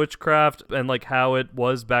exploration of witchcraft and, like, how it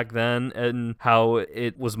was back then and how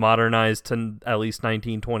it was modernized to at least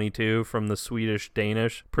 1922 from the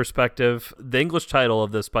Swedish-Danish perspective. The English title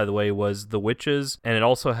of this, by the way, was The Witches, and it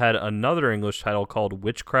also had another English title called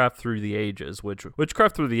Witchcraft Through the Ages, which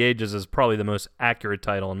Witchcraft Through the Ages is probably the most accurate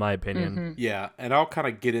title in my opinion. Mm-hmm. Yeah, and I'll kind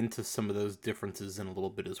of get into some of those differences in a little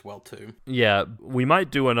bit as well, too. Yeah, we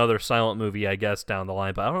might do another silent movie, I guess, down the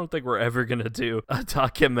line, but I don't think we're ever going to do a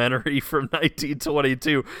documentary from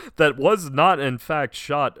 1922 that was not, in fact,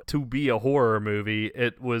 shot to be a horror movie.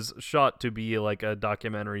 It was shot to be like a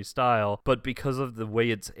documentary style, but because of the way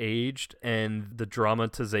it's aged and the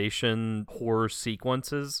dramatization action horror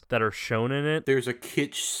sequences that are shown in it. There's a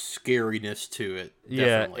kitsch scariness to it.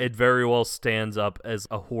 Definitely. Yeah, it very well stands up as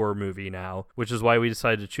a horror movie now, which is why we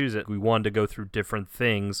decided to choose it. We wanted to go through different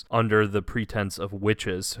things under the pretense of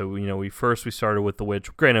witches. So, we started with The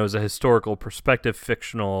Witch. Granted, it was a historical perspective,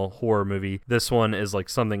 fictional horror movie. This one is like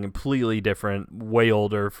something completely different, way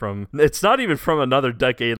older it's not even from another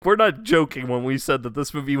decade. We're not joking when we said that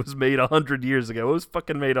this movie was made 100 years ago. It was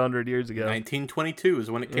fucking made 100 years ago. 1922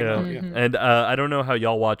 is when it came out. Yeah. And I don't know how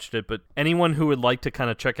y'all watched it, but anyone who would like to kind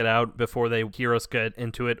of check it out before they hear us get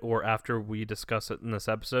into it or after we discuss it in this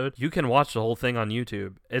episode, you can watch the whole thing on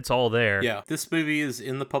YouTube. It's all there. Yeah, this movie is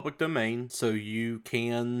in the public domain, so you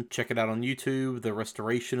can check it out on YouTube. The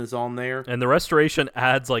restoration is on there. And the restoration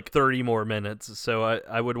adds like 30 more minutes, so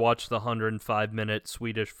I would watch the 105-minute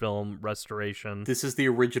Swedish film restoration. This is the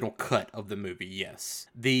original cut of the movie, yes.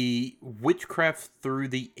 The Witchcraft Through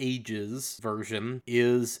the Ages version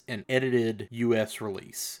is an edited US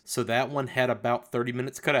release. So that one had about 30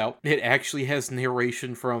 minutes cut out. It actually has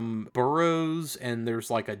narration from Burroughs, and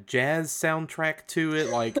there's like a jazz soundtrack to it.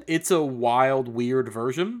 Like, it's a wild, weird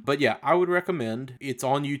version. But yeah, I would recommend. It's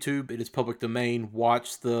on YouTube. It is public domain.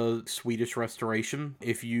 Watch the Swedish restoration.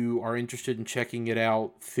 If you are interested in checking it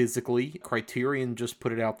out physically, Criterion just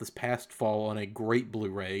put it out this past fall on a great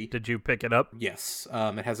Blu-ray. Did you pick it up? Yes.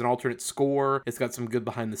 It has an alternate score. It's got some good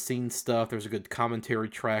behind-the-scenes stuff. There's a good commentary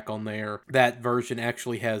track on there. That version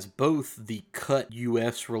actually has both the cut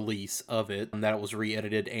US release of it, that was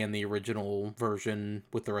re-edited, and the original version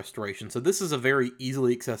with the restoration. So this is a very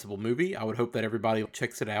easily accessible movie. I would hope that everybody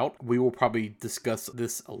checks it out. We will probably discuss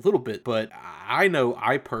this a little bit, but I know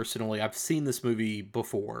I've seen this movie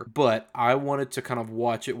before, but I wanted to kind of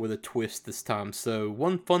watch it with a twist this time. So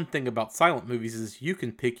one fun thing about silent movies is you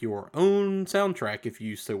can pick your own soundtrack if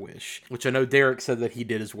you so wish, which I know Derek said that he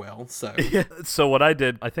did as well. So yeah. So what I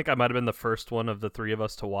did, I think I might have been the first one of the three of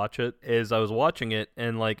us to watch it, is I was watching it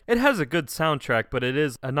and like, it has a good soundtrack, but it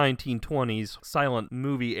is a 1920s silent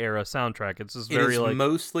movie era soundtrack. It's just very like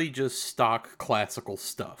mostly just stock classical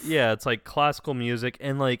stuff. Yeah, it's like classical music,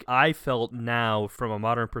 and like I felt now from a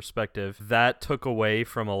modern perspective that took away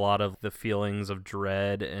from a lot of the feelings of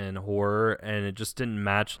dread and horror, and it just didn't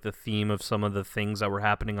match the theme of some of the things that were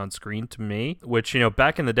happening on screen to me, which,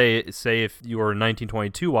 back in the day, say if you were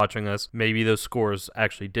 1922 watching this, maybe those scores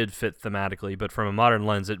actually did fit thematically, but from a modern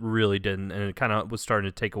lens it really didn't, and it kind of was starting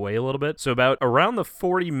to take away a little bit. So about around the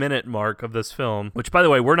 40-minute mark of this film, which by the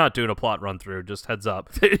way, we're not doing a plot run through, just heads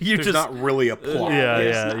up. There's not really a plot.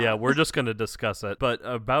 Yeah, we're just going to discuss it. But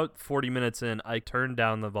about 40 minutes in, I turned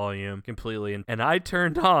down the volume completely, and I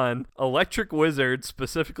turned on Electric Wizard,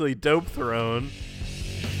 specifically Dope Throne.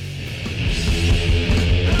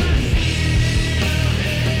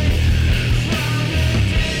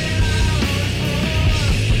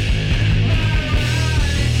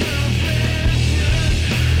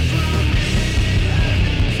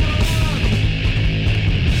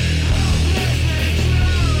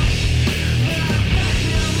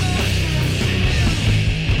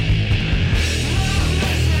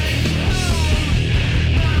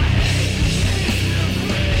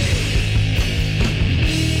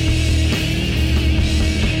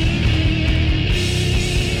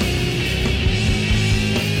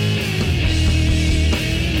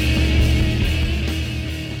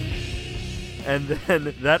 And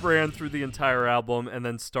then that ran through the entire album and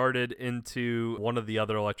then started into one of the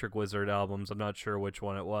other Electric Wizard albums. I'm not sure which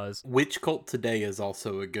one it was. Witch Cult Today is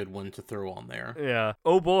also a good one to throw on there. Yeah.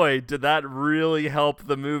 Oh boy, did that really help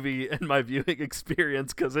the movie and my viewing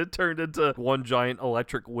experience, because it turned into one giant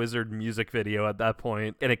Electric Wizard music video at that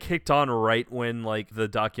point. And it kicked on right when like the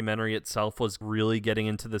documentary itself was really getting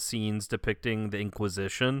into the scenes depicting the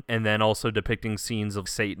Inquisition, and then also depicting scenes of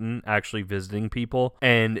Satan actually visiting people.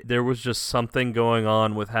 And there was just something going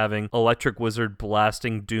on with having Electric Wizard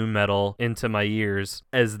blasting doom metal into my ears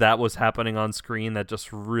as that was happening on screen that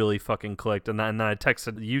just really fucking clicked. And then I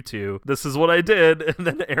texted you two, this is what I did. And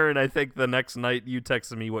then Aaron, I think the next night you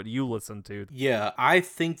texted me what you listened to. Yeah, I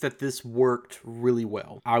think that this worked really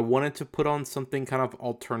well. I wanted to put on something kind of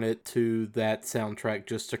alternate to that soundtrack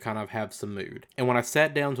just to kind of have some mood. And when I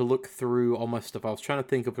sat down to look through all my stuff, I was trying to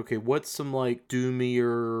think of, okay, what's some like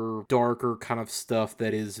doomier, darker kind of stuff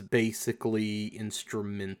that is basically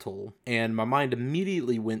instrumental, and my mind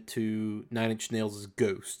immediately went to Nine Inch Nails'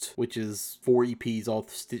 Ghost, which is 4 EPs all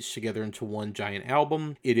stitched together into one giant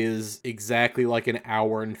album. It is exactly like an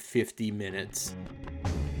hour and 50 minutes.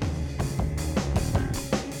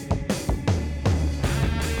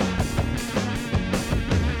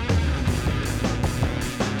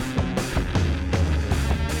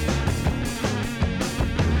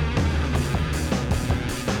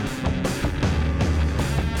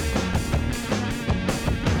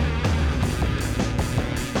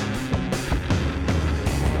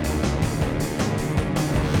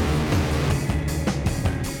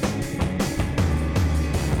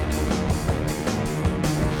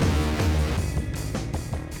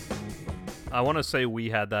 I want to say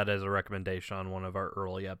we had that as a recommendation on one of our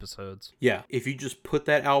early episodes. Yeah, if you just put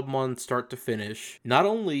that album on start to finish, not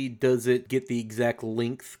only does it get the exact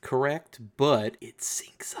length correct, but it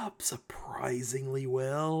syncs up surprisingly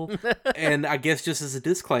well. And I guess just as a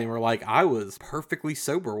disclaimer, like, I was perfectly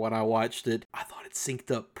sober when I watched it. I thought it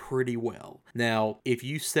synced up pretty well. Now, if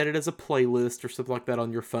you set it as a playlist or something like that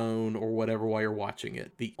on your phone or whatever while you're watching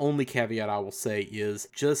it, the only caveat I will say is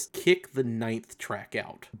just kick the 9th track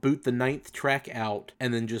out. Boot the 9th track out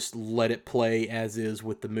and then just let it play as is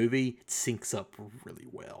with the movie. It syncs up really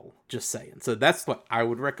well. Just saying. So that's what I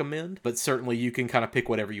would recommend, but certainly you can kind of pick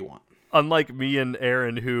whatever you want. Unlike me and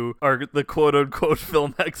Aaron, who are the quote-unquote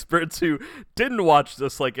film experts who didn't watch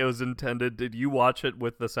this like it was intended, did you watch it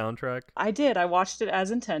with the soundtrack? I did. I watched it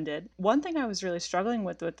as intended. One thing I was really struggling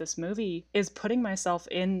with this movie is putting myself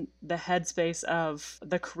in the headspace of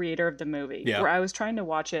the creator of the movie, where I was trying to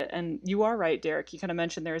watch it. And you are right, Derek. You kind of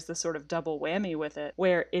mentioned there's this sort of double whammy with it,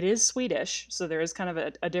 where it is Swedish, so there is kind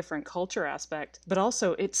of a different culture aspect, but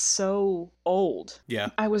also it's so old. Yeah.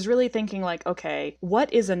 I was really thinking like, okay,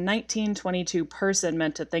 what is a 1922 person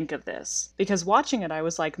meant to think of this? Because watching it, I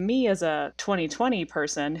was like, me as a 2020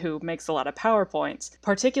 person who makes a lot of PowerPoints,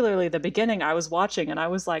 particularly the beginning I was watching, and I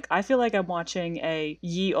was like, I feel like I'm watching a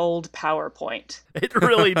ye old PowerPoint. It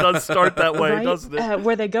really does start that way, right? Doesn't it?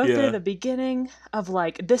 Where they go through the beginning of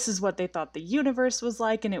like, this is what they thought the universe was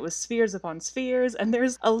like, and it was spheres upon spheres, and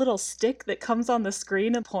there's a little stick that comes on the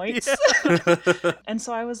screen and points. Yeah. And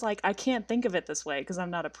so I was like, I can't think of it this way because I'm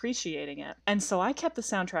not appreciating it. And so I kept the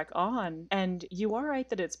soundtrack on, and you are right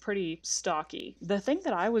that it's pretty stocky. The thing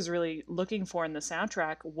that I was really looking for in the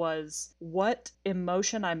soundtrack was what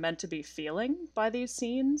emotion I'm meant to be feeling by these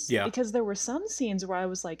scenes. Yeah. Because there were some scenes where I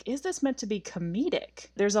was like, is this meant to be comedic?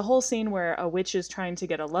 There's a whole scene where a witch is trying to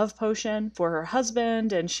get a love potion for her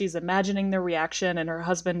husband, and she's imagining their reaction, and her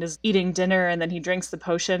husband is eating dinner, and then he drinks the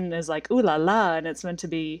potion and is like, ooh la la, and it's meant to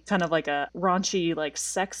be kind of like a raunchy, like,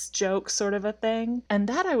 sex joke sort of a thing. And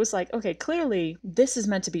that I was like, okay, clearly this is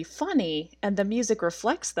meant to be funny, and the music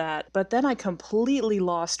reflects that, but then I completely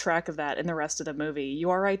lost track of that in the rest of the movie. You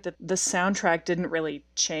are right that the soundtrack didn't really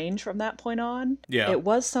change from that point on. Yeah. It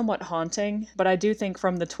was somewhat haunting, but I do think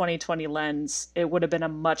from the 2020 lens, it would have been a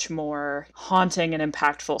much more haunting and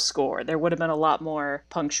impactful score. There would have been a lot more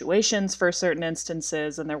punctuations for certain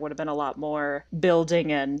instances, and there would have been a lot more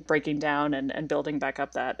building and breaking down and building back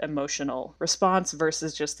up that emotional response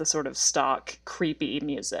versus just the sort of stock, creepy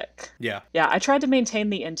music. Yeah. Yeah, I tried to maintain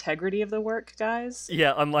the integrity of the work, guys.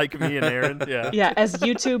 Yeah, unlike me and Aaron. Yeah. Yeah, as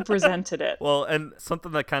YouTube presented it. Well, and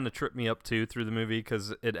something that kind of tripped me up too through the movie,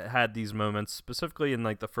 because it had these moments, specifically in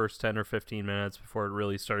like the first 10 or 15 minutes before it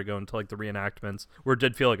really started going to like the reenactments, where it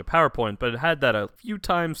did feel like a PowerPoint, but it had that a few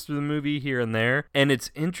times through the movie here and there. And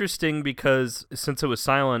it's interesting because since it was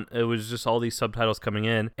silent, it was just all these subtitles coming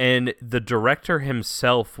in, and the director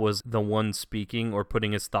himself was the one speaking or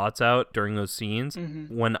putting his thoughts out during those scenes.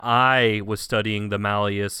 Mm-hmm. When I was studying the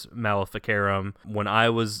Malleus Maleficarum, when I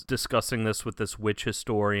was discussing this with this witch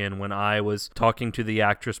historian, when I was talking to the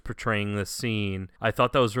actress portraying this scene, I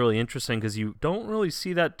thought that was really interesting because you don't really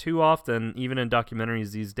see that too often, even in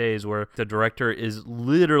documentaries these days, where the director is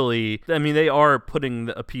literally, I mean, they are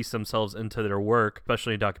putting a piece themselves into their work,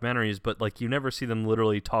 especially in documentaries, but like you never see them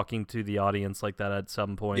literally talking to the audience like that at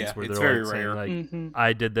some points, where they're like saying like,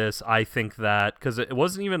 I did this, I think that, because it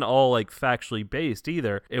wasn't even all like factually based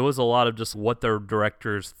either. It was a lot of just what their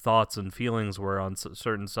director's thoughts and feelings were on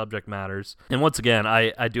certain subject matters. And once again,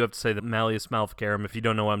 I do have to say that Malleus Maleficarum, if you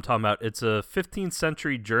don't know what I'm talking about, it's a 15th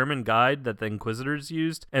century German guide that the Inquisitors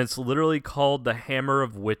used, and it's literally called the Hammer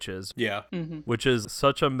of Witches. Yeah. Mm-hmm. Which is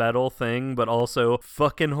such a metal thing, but also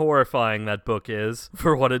fucking horrifying that book is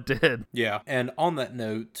for what it did. Yeah. And on that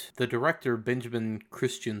note, the director, Benjamin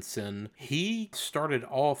Christensen, he started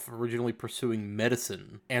off originally pursuing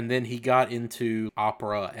medicine, and then he got into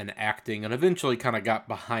opera and acting, and eventually kind of got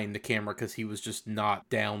behind the camera because he was just not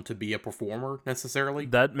down to be a performer necessarily.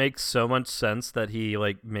 That makes so much sense that he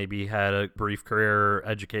like maybe had a brief career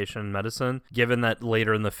education in medicine, given that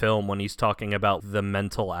later in the film when he's talking about the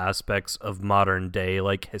mental aspects of modern day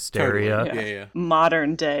like hysteria. Totally. Yeah.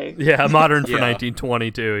 Modern day. Yeah, modern for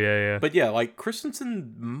 1922. Yeah. But yeah, like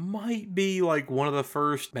Christensen might be like one of the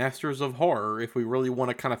first masters of horror if we really want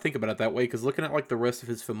to kind of think about it that way, because looking at like the rest of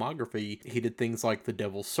his filmography, he did things like The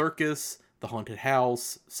Devil's Circus, The Haunted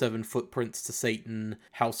House, Seven Footprints to Satan,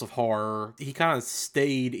 House of Horror. He kind of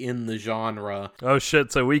stayed in the genre. Oh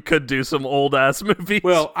shit, so we could do some old-ass movies.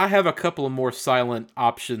 Well, I have a couple of more silent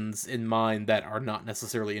options in mind that are not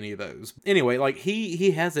necessarily any of those. Anyway, like,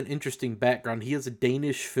 he has an interesting background. He is a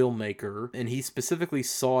Danish filmmaker, and he specifically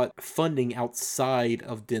sought funding outside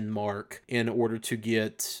of Denmark in order to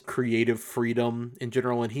get creative freedom in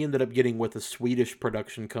general, and he ended up getting with a Swedish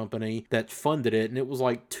production company that funded it, and it was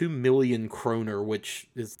like 2 million kroner, which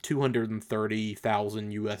is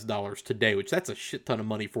 230,000 US dollars today, which that's a shit ton of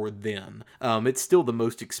money for then. It's still the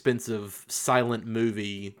most expensive silent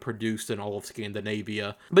movie produced in all of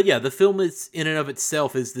Scandinavia. But yeah, the film is, in and of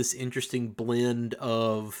itself, is this interesting blend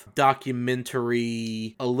of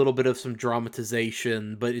documentary, a little bit of some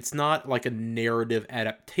dramatization, but it's not like a narrative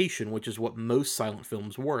adaptation, which is what most silent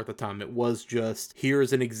films were at the time. It was just,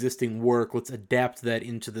 here's an existing work, let's adapt that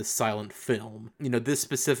into this silent film. You know, this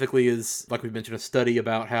specifically is, like we mentioned, a study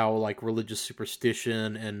about how like religious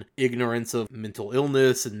superstition and ignorance of mental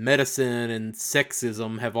illness and medicine and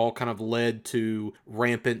sexism have all kind of led to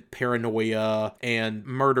rampant paranoia and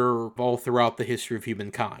murder all throughout the history of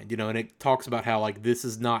humankind, you know, and it talks about how like this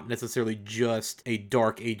is not necessarily just a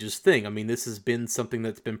Dark Ages thing. I mean, this has been something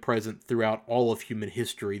that's been present throughout all of human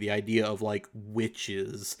history, the idea of like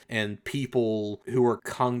witches and people who are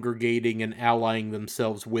congregating and allying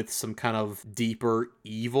themselves with some kind of deeper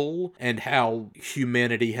evil, and how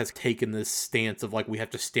humanity has taken this stance of like, we have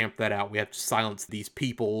to stamp that out, we have to silence these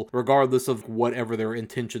people regardless of whatever their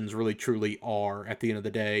intentions really truly are at the end of the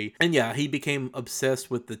day. And yeah, he became obsessed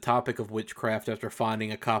with the topic of witchcraft after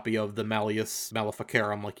finding a copy of the Malleus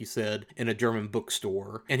Maleficarum, like you said, in a German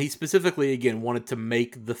bookstore. And he specifically, again, wanted to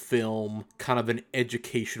make the film kind of an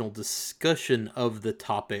educational discussion of the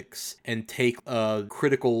topics and take a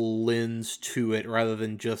critical lens to it rather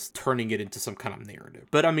than just turning it into some kind of narrative.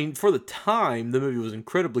 But I mean, for the time, the movie was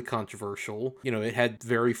incredibly controversial. You know, it had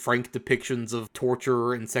very frank depictions of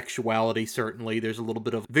torture and sexuality, certainly. There's a little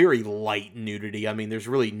bit of very light nudity. I mean, there's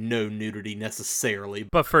really no nudity necessarily.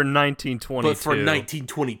 But for 1922. But for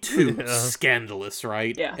 1922, yeah. Scandalous,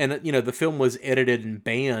 right? Yeah. And, you know, the film was edited and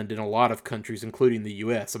banned in a lot of countries, including the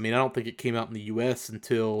US. I mean, I don't think it came out in the US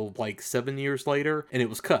until like 7 years later, and it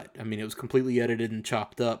was cut. I mean, it was completely edited and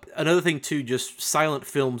chopped up. Another thing, too, just silent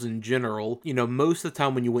films in general. You know, most of the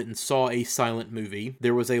time when you went and saw a silent movie,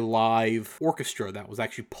 there was a live orchestra that was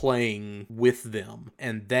actually playing with them.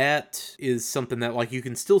 And that is something that, like, you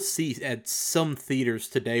can still see at some theaters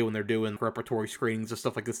today when they're doing repertory screenings and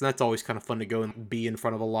stuff like this. And that's always kind of fun to go and be in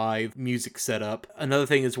front of a live music setup. Another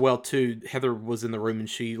thing as well, too, Heather was in the room and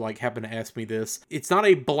she, like, happened to ask me this. It's not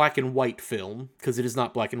a black and white film, because it is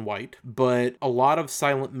not black and white, but a lot of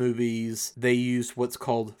silent movies, they use what's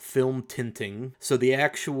called film tinting. So the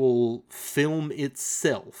actual film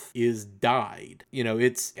itself is dyed. You know,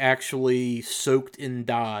 it's actually soaked in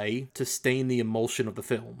dye to stain the emulsion of the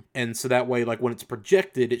film. And so that way, like, when it's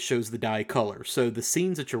projected, it shows the dye color. So the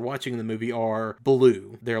scenes that you're watching in the movie are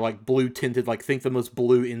blue. They're like blue tinted, like think the most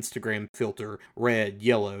blue Instagram filter, red,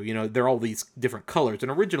 yellow, you know, they're all these different colors.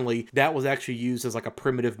 And originally that was actually used as like a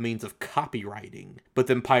primitive means of copywriting. But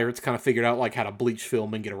then pirates kind of figured out like how to bleach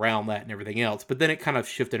film and get around that and everything else. But then it kind of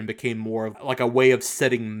shifted and became more of like a way of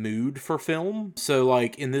setting mood for film. So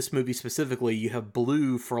like in this movie specifically, you have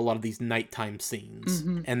blue for a lot of these nighttime scenes.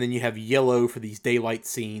 Mm-hmm. And then you have yellow for these daylight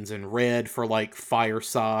scenes and red for like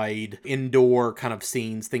fireside, indoor kind of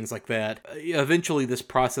scenes, things like that. Eventually this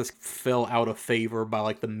process fell out of favor by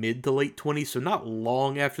like the mid to late 20s, so not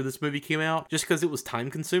long after this movie came out, just because it was time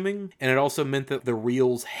consuming. And it also meant that the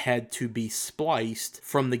reels had to be spliced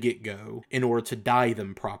from the get-go in order to dye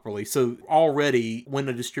them properly. So already when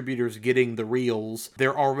a distributor's getting the reels,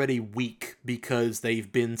 they're already weak because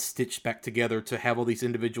they've been stitched back together to have all these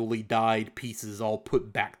individually dyed pieces all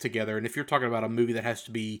put back together. And if you're talking about a movie that has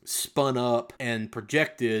to be spun up and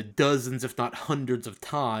projected dozens if not hundreds of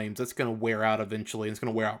times, that's going to wear out eventually, and it's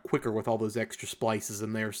going to wear out quicker with all those extra splices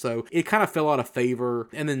in there. So it kind of fell out of favor,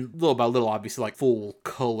 and then little by little, obviously, like full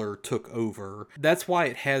color took over. That's why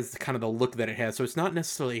it has kind of the look that it has. So it's not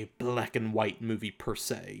necessarily a black and white movie per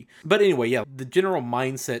se. But anyway, yeah, the general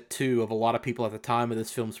mindset too of a lot of people at the time of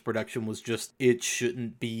this film's production was just, it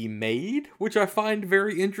shouldn't be made, which I find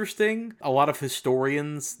very interesting. A lot of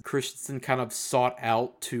historians Christensen kind of sought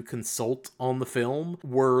out to consult on the film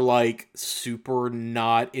were like super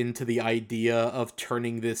not into the idea of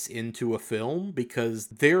turning this into a film, because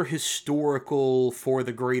their historical for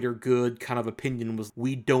the greater good kind of opinion was,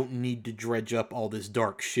 we don't need to dredge up all this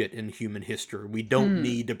dark shit in human history. We don't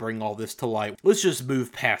need to bring all this to light. Let's just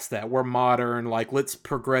move past that. We're modern, like let's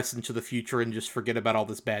progress into the future and just forget about all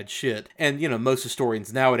this bad shit. And you know, most historians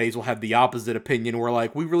historians nowadays will have the opposite opinion. We're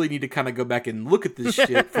like, we really need to kind of go back and look at this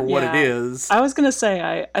shit for what it is. I was gonna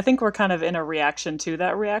say, I think we're kind of in a reaction to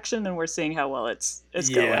that reaction, and we're seeing how well it's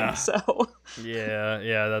going. So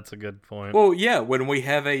yeah, that's a good point. Well, yeah, when we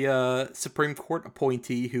have a Supreme Court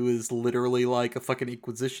appointee who is literally like a fucking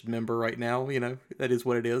Inquisition member right now, that is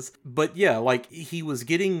what it is. But yeah, like, he was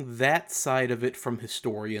getting that side of it from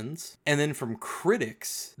historians, and then from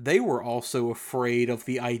critics. They were also afraid of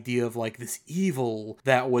the idea of like this evil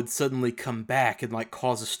that would suddenly come back and like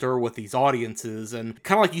cause a stir with these audiences, and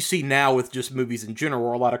kind of like you see now with just movies in general,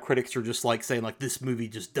 where a lot of critics are just like saying like, this movie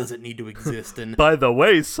just doesn't need to exist. And by the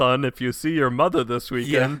way, son, if you see your mother this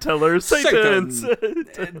weekend, tell her Satan.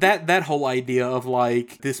 that whole idea of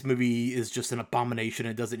like, this movie is just an abomination,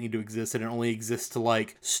 it doesn't need to exist, and it only exists to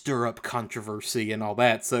like stir up controversy and all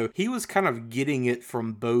that. So he was kind of getting it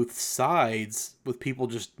from both sides, with people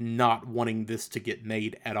just not wanting this to get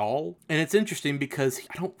made at all. And it's interesting because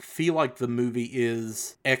I don't feel like the movie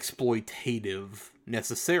is exploitative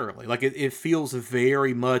necessarily. Like, it feels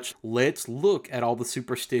very much, let's look at all the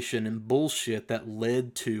superstition and bullshit that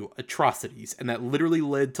led to atrocities, and that literally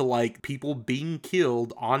led to like people being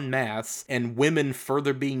killed en masse and women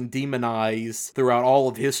further being demonized throughout all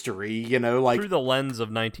of history, like through the lens of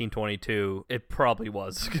 1922, it probably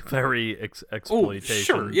was very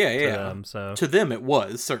exploitation. Oh, sure, yeah. To them, so to them it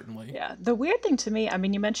was, certainly. Yeah. The weird thing to me, I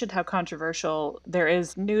mean, you mentioned how controversial there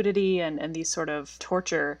is nudity and these sort of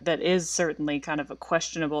torture that is certainly kind of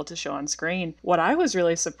questionable to show on screen. What I was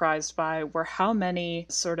really surprised by were how many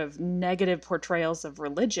sort of negative portrayals of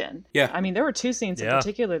religion. Yeah. I mean, there were two scenes in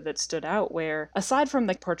particular that stood out where, aside from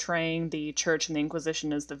like portraying the church and the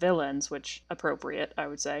Inquisition as the villains, which appropriate, I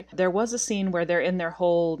would say, there was a scene where they're in their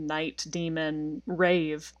whole night demon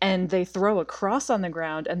rave and they throw a cross on the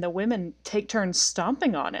ground and the women take turns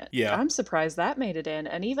stomping on it. Yeah. I'm surprised that made it in.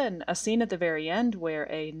 And even a scene at the very end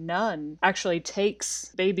where a nun actually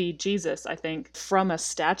takes baby Jesus, I think, from a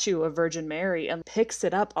statue of Virgin Mary and picks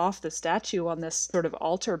it up off the statue on this sort of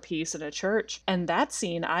altarpiece in a church. And that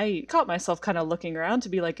scene, I caught myself kind of looking around to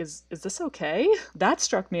be like, is this okay? That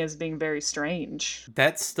struck me as being very strange.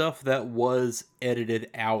 That stuff that was edited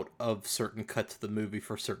out of certain cuts of the movie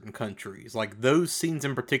for certain countries, like those scenes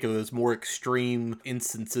in particular, those more extreme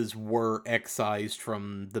instances were excised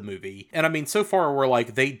from the movie. And I mean, so far we're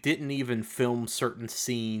like, they didn't even film certain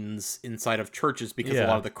scenes inside of churches because a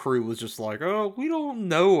lot of the crew was just like, oh, we don't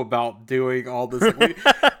know about doing all this. Like,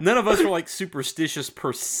 none of us are like superstitious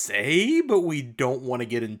per se, but we don't want to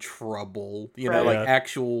get in trouble, like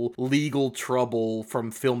actual legal trouble from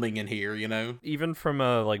filming in here, Even from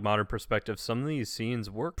a like modern perspective, some of these scenes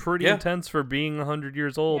were pretty intense for being 100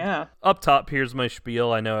 years old. Yeah. Up top, here's my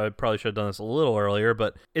spiel. I know I probably should have done this a little earlier,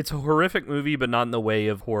 but it's a horrific movie, but not in the way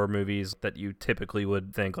of horror movies that you typically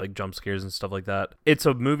would think, like jump scares and stuff like that. It's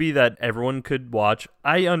a movie that everyone could watch.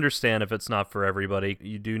 I understand if it's not for everybody.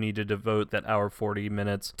 You do need to devote that hour 40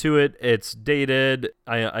 minutes to it. It's dated.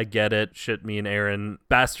 I get it. Shit, me and Aaron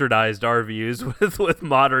bastardized our views with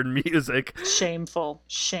modern music. Shameful.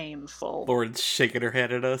 Lauren's shaking her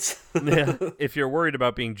head at us. Yeah. If you're worried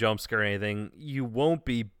about being jump scared or anything, you won't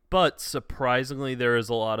be. But surprisingly, there is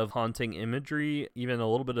a lot of haunting imagery, even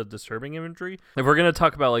a little bit of disturbing imagery. If we're going to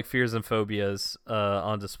talk about like fears and phobias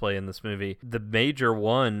on display in this movie, the major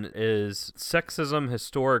one is sexism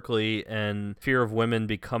historically and fear of women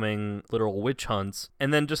becoming literal witch hunts.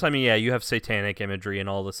 And then just, you have satanic imagery and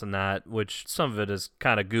all this and that, which some of it is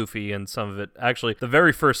kind of goofy and some of it, actually, the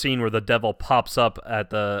very first scene where the devil pops up at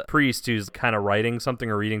the priest who's kind of writing something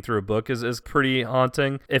or reading through a book is pretty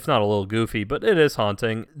haunting, if not a little goofy, but it is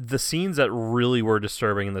haunting. The scenes that really were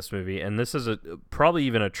disturbing in this movie, and this is probably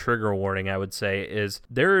even a trigger warning, I would say, is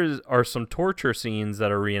are some torture scenes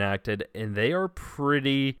that are reenacted, and they are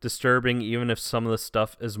pretty disturbing, even if some of the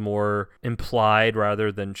stuff is more implied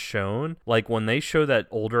rather than shown. Like when they show that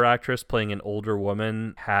older actress playing an older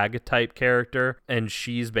woman, hag type character, and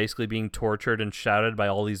she's basically being tortured and shouted by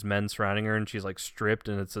all these men surrounding her, and she's like stripped,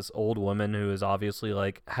 and it's this old woman who is obviously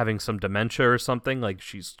like having some dementia or something, like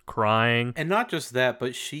she's crying. And not just that,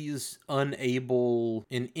 but she's unable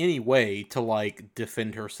in any way to like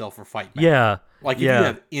defend herself or fight back. Yeah. Like, if you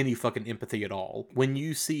have any fucking empathy at all, when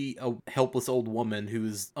you see a helpless old woman who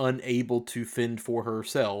is unable to fend for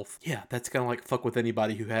herself, that's gonna, like, fuck with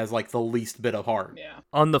anybody who has, like, the least bit of heart. Yeah.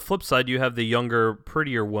 On the flip side, you have the younger,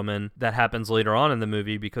 prettier woman that happens later on in the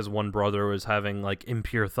movie because one brother was having, like,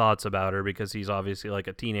 impure thoughts about her because he's obviously, like,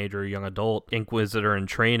 a teenager, a young adult, inquisitor in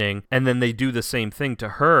training. And then they do the same thing to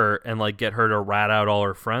her and, like, get her to rat out all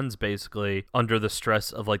her friends, basically, under the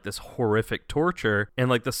stress of, like, this horrific torture. And,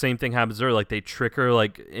 like, the same thing happens to her. Like, they trick her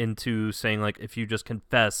like into saying like, if you just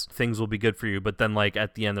confess, things will be good for you. But then like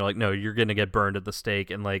at the end, they're like, no, you're gonna get burned at the stake.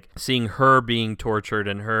 And like seeing her being tortured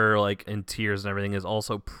and her like in tears and everything is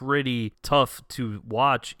also pretty tough to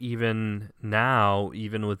watch even now,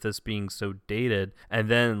 even with this being so dated. And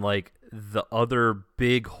then like the other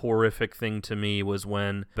big horrific thing to me was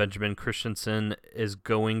when Benjamin Christensen is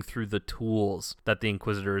going through the tools that the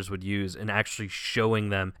Inquisitors would use and actually showing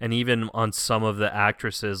them, and even on some of the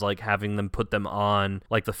actresses, like having them put them on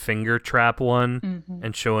like the finger trap one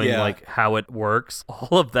and showing like how it works.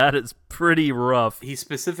 All of that is pretty rough. He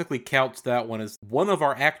specifically couched that one as one of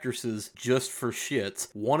our actresses, just for shits,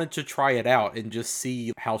 wanted to try it out and just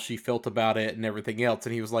see how she felt about it and everything else.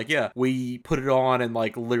 And he was like, yeah, we put it on and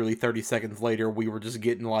like literally 30 seconds later, we were just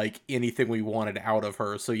getting like anything we wanted out of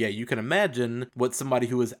her. So yeah, you can imagine what somebody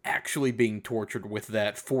who is actually being tortured with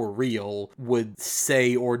that for real would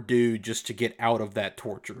say or do just to get out of that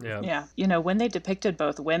torture. Yeah. You know, when they depicted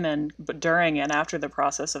both women during and after the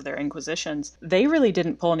process of their inquisitions, they really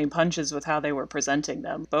didn't pull any punches with how they were presenting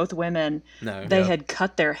them. Both women, they had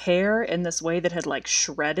cut their hair in this way that had like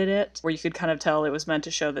shredded it, where you could kind of tell it was meant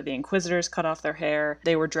to show that the Inquisitors cut off their hair.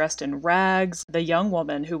 They were dressed in rags. The young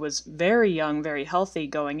woman, who was very young, very healthy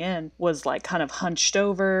going in, was like kind of hunched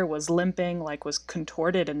over, was limping, like was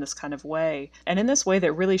contorted in this kind of way. And in this way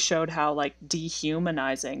that really showed how like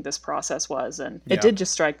dehumanizing this process was. And it did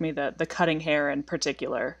just strike me that the cutting hair in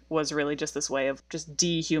particular was really just this way of just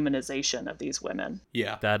dehumanization of these women.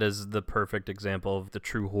 Yeah. That is the perfect example of the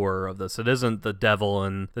true horror of this. It isn't the devil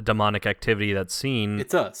and the demonic activity that's seen.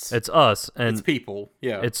 It's us. It's us. And it's people.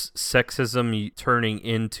 Yeah. It's sexism turning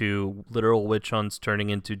into literal witch hunts, turning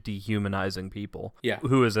into dehumanizing people. Yeah.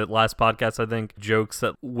 Who is it? Last podcast, I think, jokes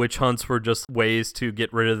that witch hunts were just ways to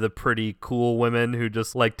get rid of the pretty cool women who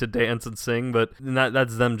just like to dance and sing. But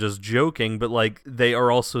that's them just joking. But like they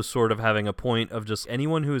are also sort of having a point of just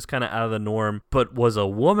anyone who is kind of out of the norm, but was a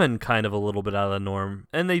woman kind of a little bit out of the norm.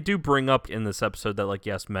 And they do bring up in this episode that like,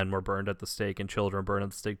 yes, men were burned at the stake and children burned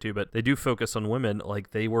at the stake too, but they do focus on women.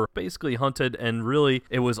 Like they were basically hunted, and really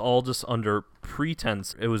it was all just under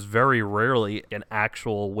pretense. It was very rarely an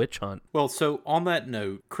actual witch hunt. Well, so on that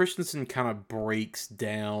note, Christensen kind of breaks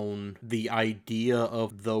down the idea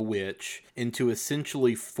of the witch into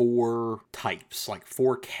essentially 4 types, like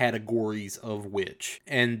 4 categories of witch.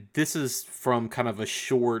 And this is from kind of a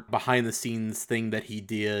short behind the scenes thing that he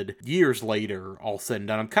did years later, all said and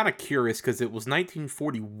done. I'm kind of curious because it was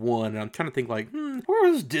 1941, and I'm trying to think like,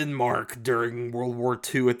 where was Denmark during World War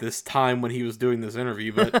II at this time when he was doing this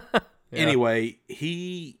interview? But anyway,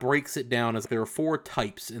 he breaks it down as there are 4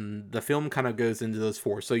 types, and the film kind of goes into those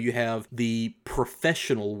 4. So you have the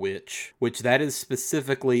professional witch, which that is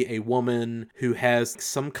specifically a woman who has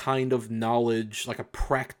some kind of knowledge, like a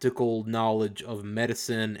practical knowledge of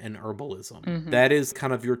medicine and herbalism. That is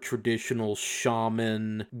kind of your traditional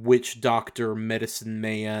shaman, witch doctor, medicine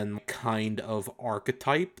man kind of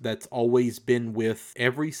archetype that's always been with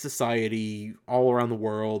every society all around the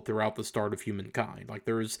world throughout the start of humankind. Like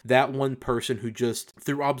there's that one person who just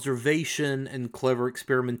through observation and clever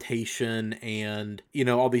experimentation and, you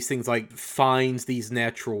know, all these things, like finds these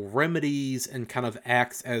natural remedies and kind of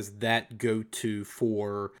acts as that go-to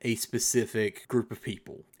for a specific group of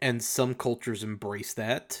people. And some cultures embrace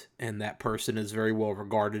that, and that person is very well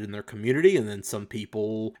regarded in their community. And then some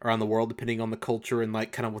people around the world, depending on the culture and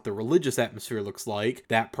like kind of what the religious atmosphere looks like,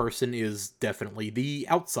 that person is definitely the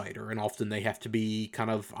outsider, and often they have to be kind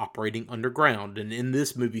of operating underground. And in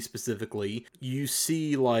this movie specifically, you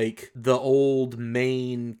see like the old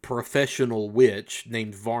main professional witch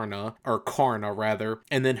named Varna, or Karna rather,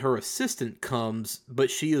 and then her assistant comes, but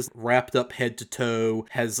she is wrapped up head to toe,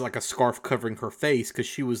 has like a scarf covering her face because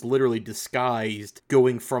she was literally disguised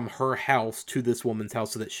going from her house to this woman's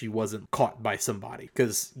house so that she wasn't caught by somebody.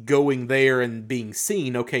 Because going there and being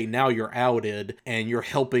seen, okay, now you're outed and you're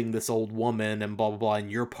helping this old woman and blah blah blah, and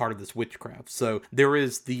you're part of this witchcraft. So there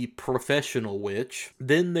is the professional witch.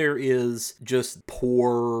 Then there is just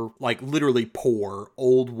poor, like literally poor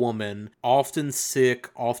old woman, often sick,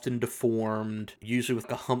 often deformed, usually with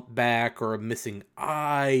a humpback or a missing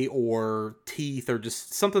eye or teeth or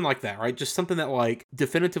just something like that, right? Just something that like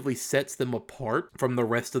definitively sets them apart from the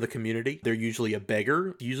rest of the community. They're usually a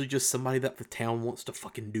beggar, usually just somebody that the town wants to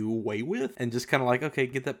fucking do away with, and just kind of like, okay,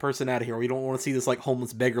 get that person out of here. We don't want to see this like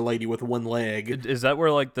homeless beggar lady with one leg. Is that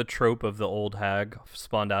where like the trope of the old hag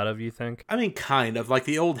spawned out of, you think? I mean, kind of. Like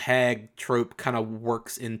the old hag trope kind of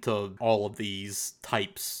works into all of these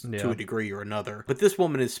types to a degree or another. But this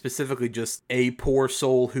woman is specifically just a poor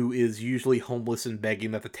soul who is usually homeless and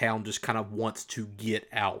begging that the town just kind of wants to get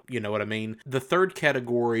out. You know what I mean? The third category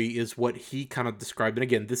category is what he kind of described. And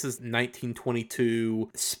again, this is 1922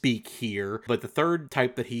 speak here. But the third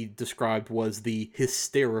type that he described was the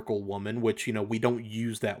hysterical woman, which, you know, we don't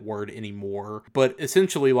use that word anymore. But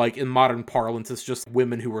essentially, like in modern parlance, it's just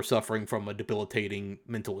women who are suffering from a debilitating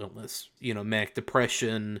mental illness, you know, manic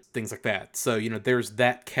depression, things like that. So, you know, there's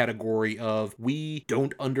that category of we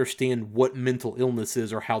don't understand what mental illness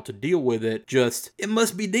is or how to deal with it. Just, it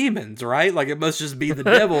must be demons, right? Like, it must just be the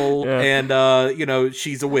devil and, you know,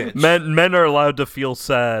 she's a witch. Men are allowed to feel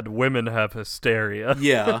sad. Women have hysteria.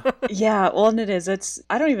 Yeah. Yeah, well, and it is.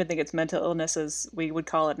 I don't even think it's mental illness as we would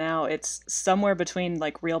call it now. It's somewhere between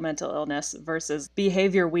like real mental illness versus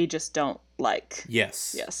behavior we just don't like.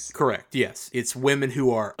 Yes. Correct. Yes. It's women who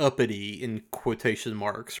are uppity in quotation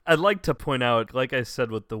marks. I'd like to point out, like I said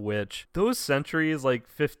with The Witch, those centuries, like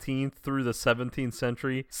 15th through the 17th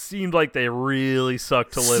century, seemed like they really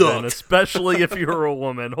sucked to live in, especially if you were a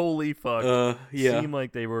woman. Holy fuck. Seemed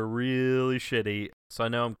like they were really shitty. So I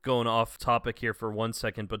know I'm going off topic here for 1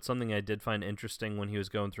 second, but something I did find interesting when he was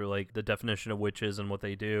going through like the definition of witches and what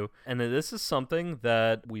they do. And this is something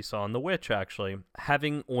that we saw in The Witch, actually.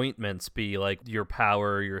 Having ointments be like your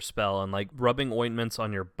power, your spell, and like rubbing ointments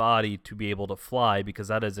on your body to be able to fly, because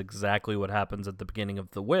that is exactly what happens at the beginning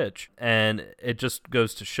of The Witch. And it just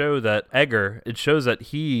goes to show that it shows that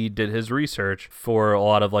he did his research for a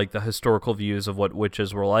lot of like the historical views of what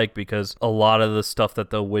witches were like, because a lot of the stuff that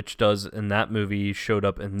the witch does in that movie showed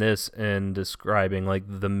up in this in describing like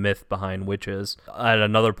the myth behind witches. At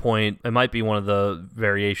another point, it might be one of the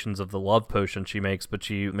variations of the love potion she makes, but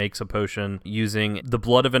she makes a potion using the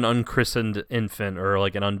blood of an unchristened infant or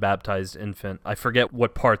like an unbaptized infant. I forget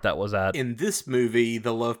what part that was at. In this movie,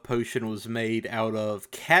 the love potion was made out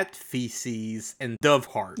of cat feces and dove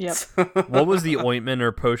hearts. Yep. What was the ointment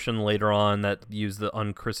or potion later on that used the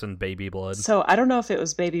unchristened baby blood? So I don't know if it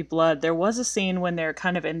was baby blood. There was a scene when they're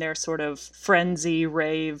kind of in their sort of frenzy,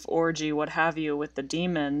 rave, orgy, what have you, with the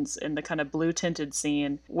demons in the kind of blue tinted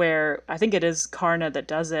scene where I think it is Karna that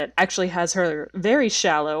does it, actually has her very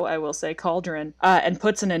shallow, I will say, cauldron, and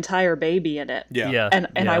puts an entire baby in it. Yeah.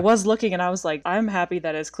 And I was looking and I was like, I'm happy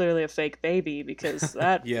that is clearly a fake baby, because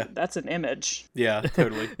that's an image. Yeah,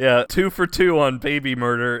 totally. Yeah, 2 for 2 on baby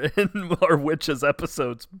murder in our witches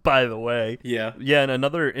episodes, by the way. Yeah. Yeah, and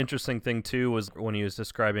another interesting thing too was when he was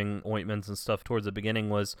describing ointments and stuff towards the beginning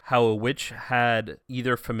was how a witch had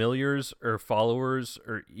either familiars or followers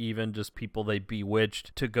or even just people they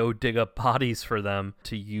bewitched to go dig up bodies for them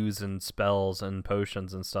to use in spells and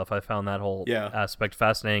potions and stuff. I found that whole aspect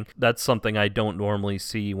fascinating. That's something I don't normally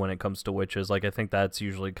see when it comes to witches. Like, I think that's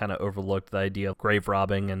usually kind of overlooked, the idea of grave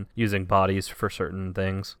robbing and using bodies for certain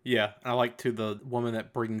things. Yeah, I like to the woman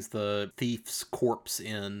that brings the thief's corpse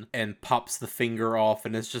in and pops the finger off,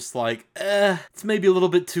 and it's just like, it's maybe a little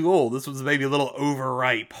bit too old. This was maybe a little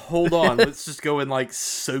overripe. Hold on, let's just go and like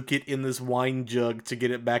soak it in this wine jug to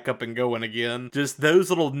get it back up and going again. Just those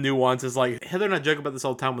little nuances. Like, Heather and I joke about this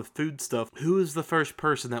all the time with food stuff. Who is the first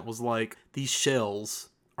person that was like, these shells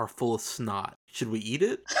are full of snot, should we eat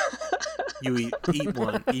it? You eat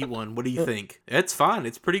one. What do you think? It's fine.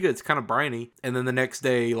 It's pretty good. It's kind of briny. And then the next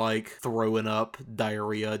day, like, throwing up,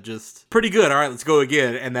 diarrhea, just pretty good. All right, let's go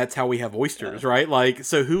again. And that's how we have oysters, right? Like,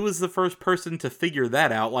 so who was the first person to figure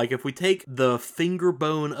that out? Like, if we take the finger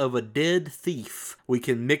bone of a dead thief, we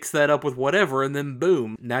can mix that up with whatever, and then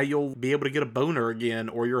boom, now you'll be able to get a boner again,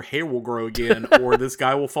 or your hair will grow again, or this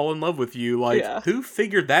guy will fall in love with you. Like, who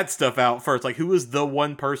figured that stuff out first? Like, who was the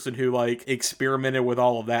one person who, like, experimented with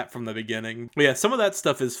all of that from the beginning? But yeah, some of that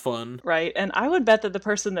stuff is fun. Right, and I would bet that the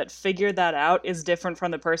person that figured that out is different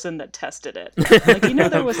from the person that tested it. Like, you know,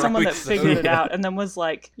 there was someone that figured it out and then was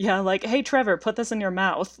like, hey, Trevor, put this in your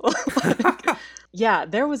mouth. Yeah,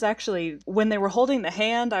 there was actually, when they were holding the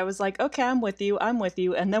hand, I was like, okay, I'm with you.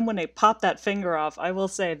 And then when they popped that finger off, I will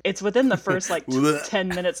say, it's within the first, like, 10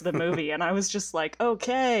 minutes of the movie. And I was just like,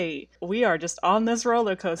 okay, we are just on this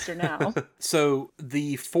roller coaster now. So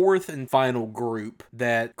the fourth and final group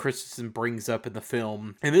that Christensen brings up in the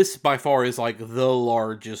film, and this by far is like the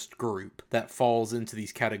largest group that falls into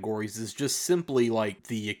these categories, is just simply like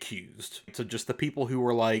the accused. So just the people who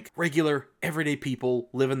were like regular, everyday people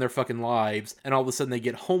living their fucking lives, and all of a sudden they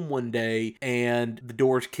get home one day and the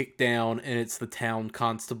door's kicked down and it's the town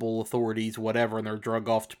constable, authorities, whatever, and they're drug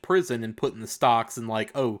off to prison and put in the stocks and like,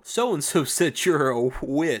 oh, so-and-so said you're a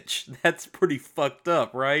witch. That's pretty fucked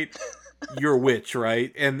up, right? you're a witch,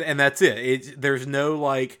 right? And that's it. There's no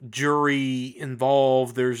like jury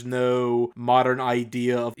involved. There's no modern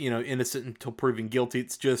idea of, innocent until proven guilty.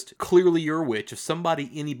 It's just clearly you're a witch. If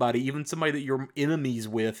anybody, even somebody that you're enemies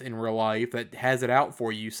with in real life that has it out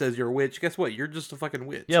for you says you're a witch, guess what? You're just a fucking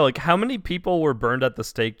witch. Yeah, like how many people were burned at the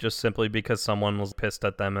stake just simply because someone was pissed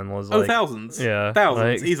at them and was like... thousands. Yeah.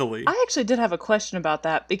 Thousands, easily. I actually did have a question about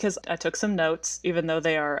that because I took some notes, even though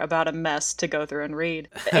they are about a mess to go through and read.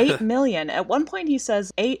 8 million. At one point he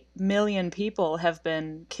says 8 million people have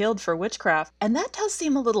been killed for witchcraft, and that does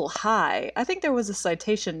seem a little high. I think there was a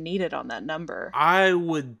citation needed on that number. I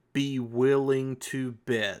would be willing to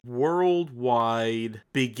bet worldwide,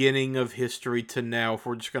 beginning of history to now, if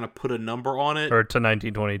we're just going to put a number on it. Or to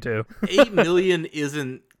 1922. 8 million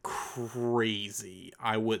isn't crazy,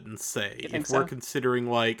 I wouldn't say. If we're considering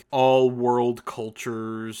like all world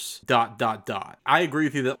cultures, ... I agree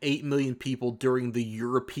with you that 8 million people during the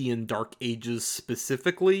European Dark Ages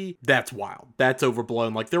specifically, that's wild. That's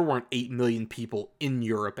overblown. Like there weren't 8 million people in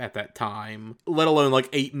Europe at that time, let alone like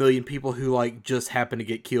 8 million people who like just happened to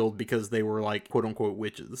get killed because they were like quote unquote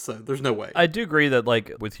witches. So there's no way. I do agree that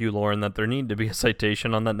like with you, Lauren, that there need to be a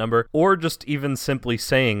citation on that number, or just even simply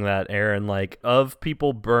saying that, Aaron, like of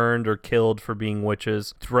people burned or killed for being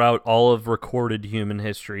witches throughout all of recorded human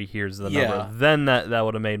history, here's the number. Then that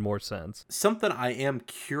would have made more sense. Something I am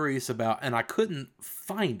curious about, and I couldn't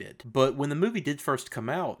find it, but when the movie did first come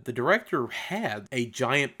out, the director had a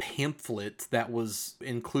giant pamphlet that was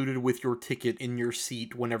included with your ticket in your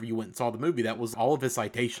seat whenever you went and saw the movie. That was all of his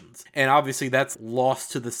citations. And obviously that's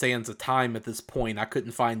lost to the sands of time at this point. I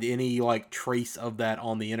couldn't find any like trace of that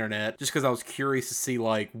on the internet, just because I was curious to see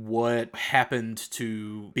like what happened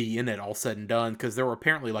to be in it all said and done, because there were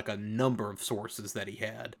apparently like a number of sources that he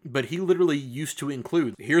had. But he literally used to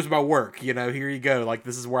include, here's my work, here you go, like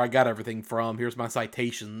this is where I got everything from, here's my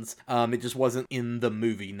citations. It just wasn't in the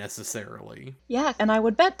movie necessarily. Yeah, and I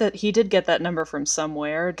would bet that he did get that number from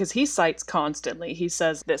somewhere, because he cites constantly. He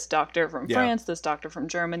says this doctor from France, this doctor from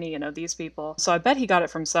Germany, these people. So I bet he got it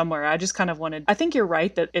from somewhere. I just kind of wanted, I think you're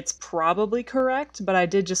right that it's probably correct, but I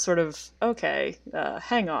did just sort of,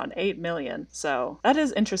 hang on, 8 million. So that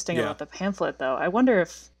is interesting about the pamphlet, though. I wonder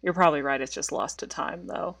if you're probably right, it's just lost to time,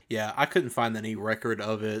 though. Yeah, I couldn't find any record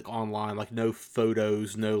of it online, like no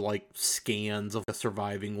photos, no like scans of a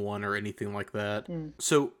surviving one or anything like that.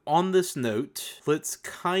 So on this note, let's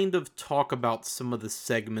kind of talk about some of the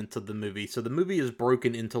segments of the movie. So the movie is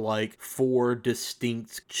broken into like 4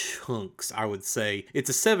 distinct chunks, I would say. It's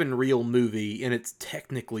a 7-reel movie, and it's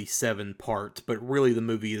technically 7 parts, but really the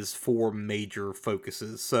movie is 4 major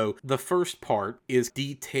focuses. So the first part is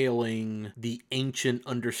detailing the ancient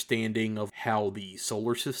understanding of how the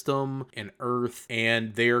solar system and Earth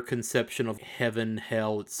and their conception of heaven,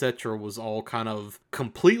 hell, etc. was all kind of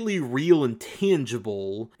completely real and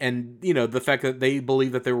tangible, and the fact that they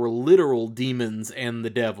believe that there were literal demons and the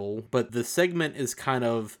devil. But the segment is kind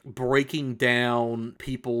of breaking down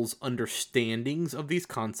people's understandings of these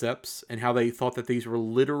concepts and how they thought that these were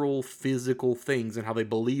literal physical things and how they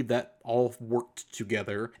believed that all worked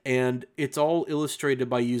together. And it's all illustrated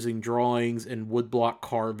by using drawings and woodblock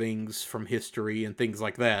carvings from history and things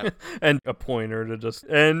like that. And a pointer to just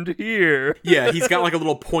end here. Yeah, he's got like a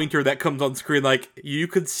little pointer that comes on screen like, you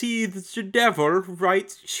could see the devil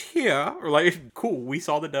right here. Or like, cool, we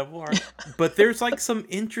saw the devil. All right. But there's like some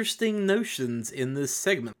interesting notions in this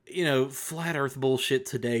segment. Flat earth bullshit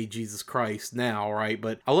today, Jesus Christ, now, right?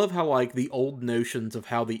 But I love how like the old notions of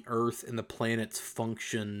how the earth and the planets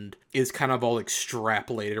functioned is kind of all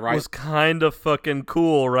extrapolated, right? It was kind of fucking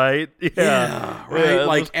cool, right? Yeah, right? Yeah,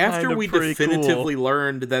 like after we cool. definitively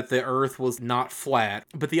learned that the earth was not flat,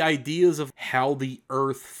 but the ideas of how the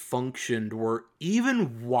earth functioned were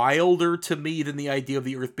even wilder to me than the idea of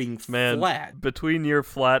the earth being flat. Between your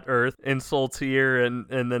flat earth insults here and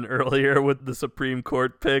then earlier with the Supreme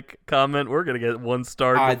Court pick comment, we're going to get 1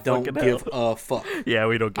 star. I don't give a fuck. Yeah,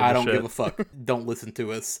 we don't give a shit. I don't give a fuck. Don't listen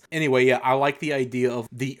to us. Anyway, yeah, I like the idea of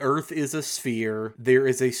the earth is a sphere. There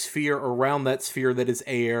is a sphere around that sphere that is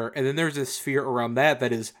air, and then there's a sphere around that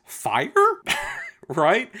is fire?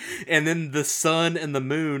 Right? And then the sun and the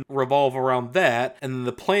moon revolve around that, and then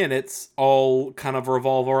the planets all kind of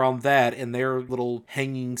revolve around that, and their little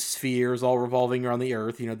hanging spheres all revolving around the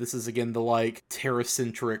earth. This is again the like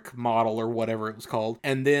terracentric model or whatever it was called.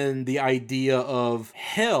 And then the idea of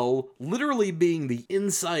hell literally being the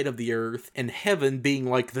inside of the earth, and heaven being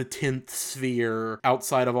like the 10th sphere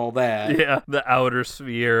outside of all that. Yeah, the outer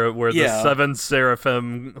sphere where the 7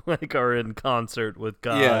 seraphim like are in concert with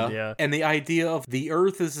God. Yeah. And the idea of the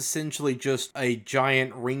earth is essentially just a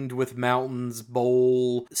giant ringed with mountains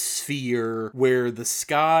bowl sphere where the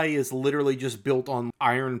sky is literally just built on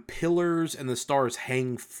iron pillars and the stars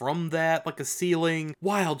hang from that like a ceiling.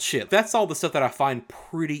 Wild shit. That's all the stuff that I find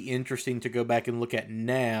pretty interesting to go back and look at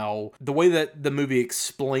now. The way that the movie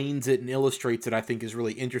explains it and illustrates it, I think, is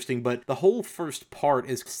really interesting, but the whole first part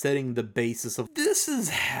is setting the basis of this is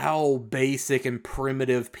how basic and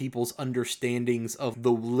primitive people's understandings of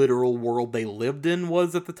the literal world they lived in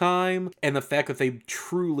was at the time, and the fact that they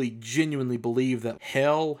truly, genuinely believe that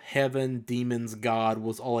hell, heaven, demons, God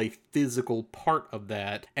was all a physical part of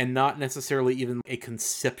that, and not necessarily even a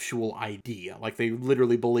conceptual idea. Like, they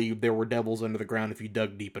literally believed there were devils under the ground if you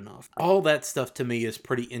dug deep enough. All that stuff to me is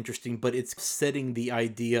pretty interesting, but it's setting the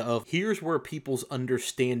idea of here's where people's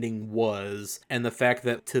understanding was, and the fact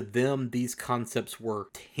that to them these concepts were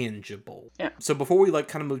tangible. Yeah. So before we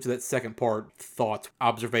kind of move to that second part, thoughts,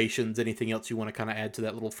 observations, anything else you want to kind of add to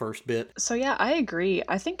that little first bit? So yeah, I agree.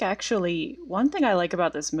 I think actually one thing I like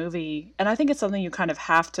about this movie, and I think it's something you kind of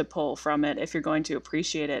have to pull from it if you're going to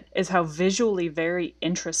appreciate it, is how visually very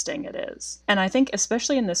interesting it is. And I think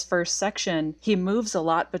especially in this first section, he moves a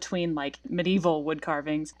lot between like medieval wood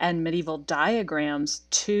carvings and medieval diagrams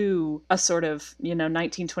to a sort of,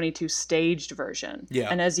 1922 staged version. Yeah.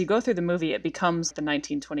 And as you go through the movie, it becomes the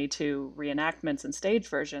 1922 reenactments and stage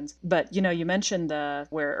versions. But, you mentioned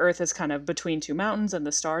where Earth is kind of between two mountains and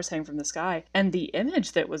the stars hang from the sky. And the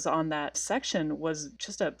image that was on that section was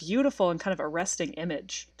just a beautiful and kind of arresting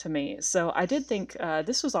image to me. So I did think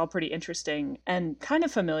this was all pretty interesting and kind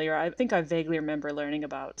of familiar. I think I vaguely remember learning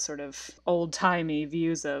about sort of old-timey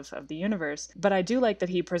views of the universe. But I do like that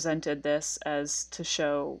he presented this as to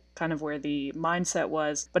show kind of where the mindset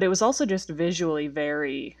was, but it was also just visually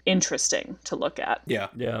very interesting to look at. Yeah.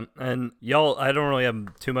 Yeah, and y'all, I don't really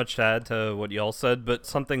have too much to add to what y'all said, but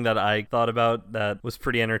something that I thought about that was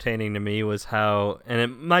pretty entertaining to me was how, and it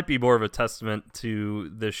might be more of a testament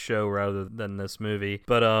to this show rather than this movie,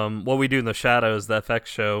 but What We Do in the Shadows, the FX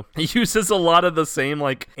show, uses a lot of the same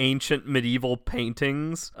like ancient medieval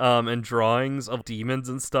paintings and drawings of demons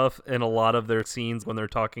and stuff in a lot of their scenes when they're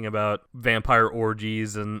talking about vampire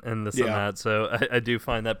orgies and this and that. So I do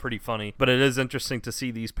find that pretty funny. But it is interesting to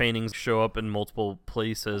see these paintings show up in multiple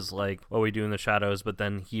places, like What We Do in the Shadows, but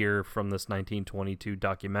then here from this 1922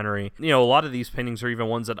 documentary. A lot of these paintings are even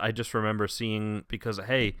ones that I just remember seeing because,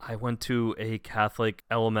 hey, I went to a Catholic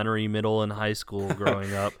elementary, middle, and high school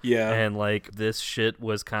growing up. Yeah. And like this shit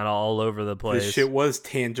was kind of all over the place. This shit was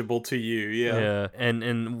tangible to you. Yeah. Yeah.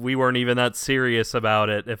 And we weren't even that serious about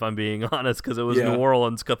it, if I'm being honest, because it was New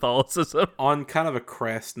Orleans Catholicism. On kind of a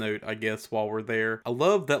crass note, I guess, while we're there, I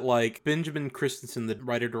love that, like, Benjamin Christensen, the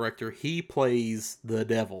writer-director, he plays the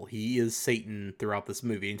devil. He is Satan throughout this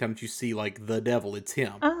movie. Anytime you see, like, the devil, it's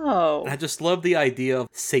him. Oh. And I just love the idea of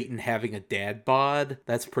Satan having a dad bod.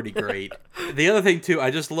 That's pretty great. The other thing, too,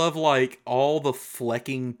 I just love, like, all the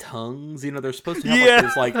flecking tongues. They're supposed to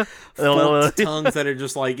have, like, those, like, forked tongues that are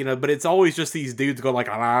just, like, but it's always just these dudes going, like,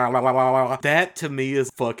 la, la, la, la, la. That, to me, is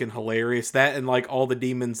fucking hilarious. That and, like, all the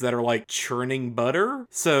demons that are, like, churning butter.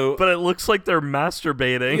 So, but it looks like they're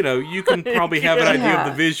masturbating. You can probably have an idea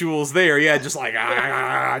of the visuals there. Yeah, just like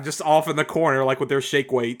just off in the corner, like with their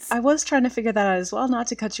shake weights. I was trying to figure that out as well, not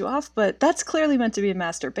to cut you off, but that's clearly meant to be a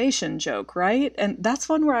masturbation joke, right? And that's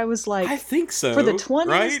one where I was like, I think so. For the 20s,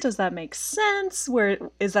 right? Does that make sense?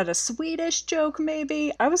 Is that a Swedish joke,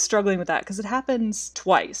 maybe? I was struggling with that because it happens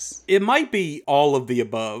twice. It might be all of the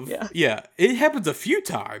above. Yeah. It happens a few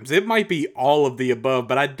times. It might be all of the above,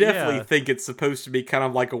 but I definitely think it's supposed to be kind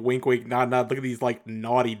of like a wink, wink, nod, nod. Look at these, like,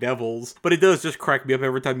 naughty devils. But it does just crack me up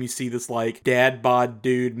every time you see this, like, dad bod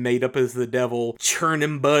dude made up as the devil,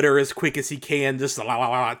 churning butter as quick as he can, just la la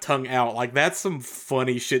la, tongue out. Like, that's some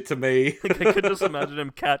funny shit to me. Like, I could just imagine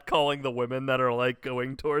him catcalling the women that are, like,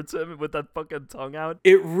 going towards him with that fucking tongue out.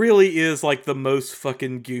 It really is, like, the most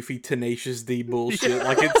fucking goofy Tenacious D bullshit.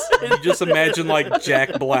 Like, you just imagine, like,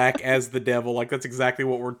 Jack Black as the devil. Like, that's exactly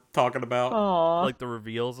what we're talking about. Aww. Like, the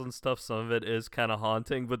reveals and stuff, some of it is kind of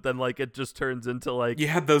haunting, but then, like, it just turns into, like... You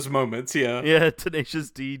had those moments, yeah. Yeah, Tenacious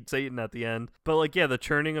D Satan at the end. But, like, yeah, the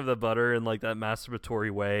churning of the butter in, like, that masturbatory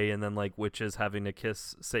way, and then, like, witches having to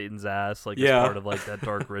kiss Satan's ass, like, as part of, like, that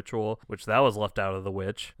dark ritual, which that was left out of the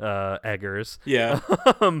witch, Eggers. Yeah.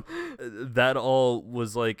 That all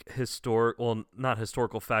was, like, not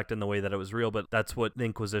historical fact in the way that it was real, but that's what the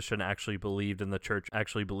Inquisition actually believed, and the church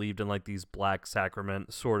actually believed in, like, these black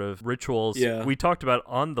sacrament sort of rituals. Yeah. We talked about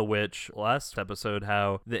on The Witch last episode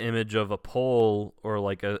how the image of a pole or,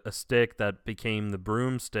 like, a stick that became the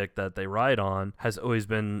broomstick that they ride on has always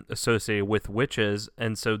been associated with witches,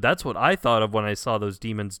 and so that's what I thought of when I saw those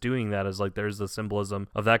demons doing that, is like there's the symbolism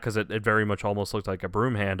of that, because it very much almost looked like a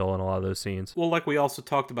broom handle in a lot of those scenes. Well, like we also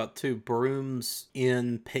talked about too, brooms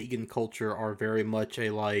in pagan culture are very much a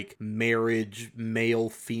like marriage,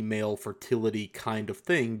 male-female fertility kind of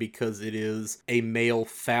thing, because it is a male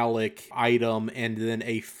phallic item and then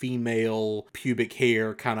a female pubic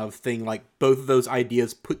hair kind of thing, like both of those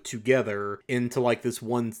ideas put together into like this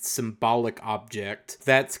one symbolic object.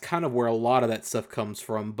 That's kind of where a lot of that stuff comes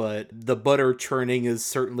from, but the butter churning is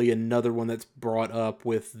certainly another one that's brought up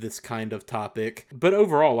with this kind of topic. But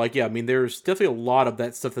overall, like, yeah, I mean, there's definitely a lot of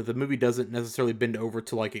that stuff that the movie doesn't necessarily bend over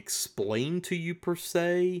to like explain to you per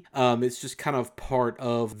se. It's just kind of part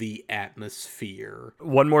of the atmosphere.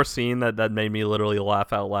 One more scene that made me literally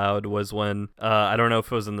laugh out loud was when, I don't know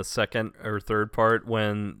if it was in the second or third part,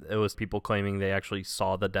 when it was people claiming they actually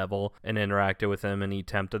saw the devil and interacted with him and he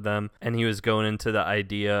tempted them. And he was going into the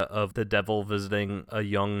idea of the devil visiting a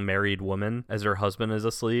young married woman as her husband is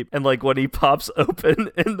asleep. And like when he pops open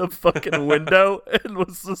in the fucking window and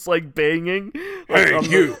was just like banging. Hey, like,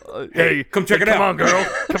 you. Hey, come check it out. Come on, girl.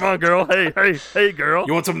 Come on, girl. Hey, girl.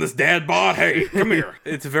 You want some of this dad bod? Hey, come here.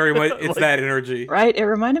 It's very much, it's like, that energy. Right? It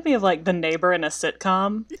reminded me of like The Neighbor in a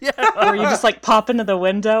sitcom. Yeah. Where you just like pop into the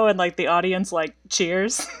window and like the audience like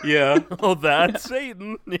cheers. Yeah. Oh, that's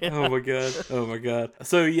Satan. Yeah. Oh my god.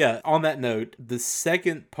 So yeah, on that note, the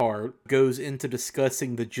second part goes into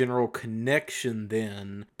discussing the general connection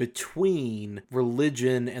then between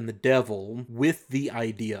religion and the devil with the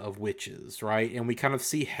idea of witches, right? And we kind of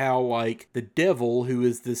see how like the devil, who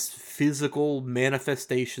is this physical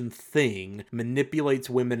manifestation thing, manipulates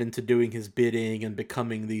women into doing his bidding and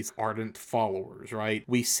becoming these ardent followers, right?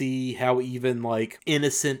 We see how even like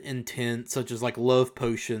innocent intent, such as like love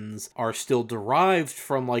potions, are still derived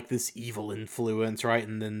from like this evil influence, right?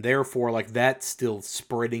 And then therefore like that's still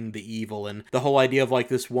spreading the evil. And the whole idea of like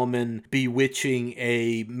this woman bewitching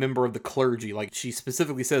a member of the clergy, like she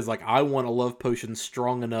specifically says like, I want a love potion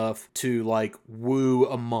strong enough to like woo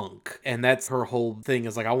a monk. And that's her whole thing,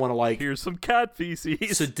 is like, I want to like, here's some cat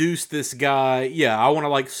feces, seduce this guy. Yeah, I want to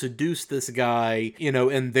like seduce this guy, you know,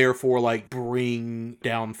 and therefore like bring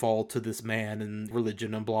downfall to this man and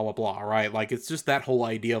religion and blah blah blah, right? Like it's just that whole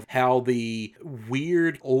idea of how the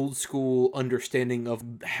weird old school understanding of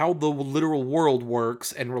how the literal world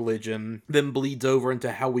works and religion then bleeds over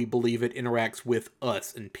into how we believe it interacts with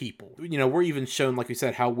us and people. You know, we're even shown, like we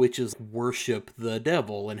said, how witches worship the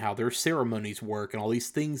devil and how their ceremonies work and all these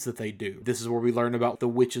things that they do. This is where we learn about the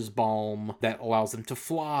witch's balm that allows them to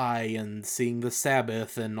fly, and seeing the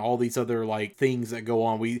Sabbath and all these other like things that go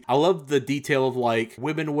on. I love the detail of like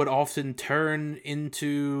women would often turn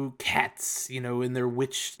into cats, you know, in their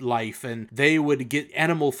witch life, and they would get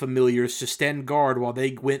animal familiars to stand guard while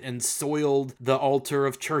they went and soiled the altar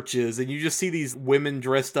of churches. And you just see these women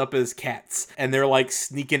dressed up as cats, and they're like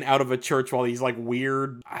sneaking out of a church while these like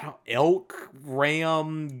weird elk,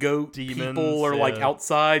 ram, goat demons, people are like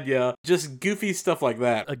outside. Yeah, just goofy stuff like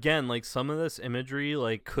that. Again, like some of this imagery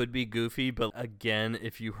like could be goofy, but again,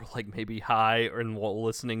 if you were like maybe high or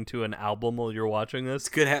listening to an album while you're watching this, it's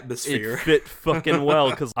good atmosphere. It fit fucking well,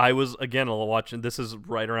 because I was again watching, this is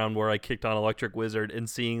right around where I kicked on Electric Wizard, and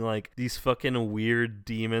seeing like these fucking weird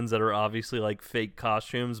demons that are obviously like fake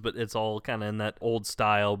costumes, but it's all kind of in that old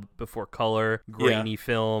style before color, grainy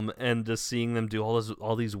film, and just seeing them do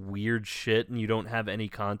all these weird shit, and you don't have any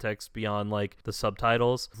context beyond like the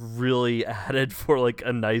subtitles, really added for like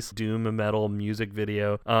a nice doom metal music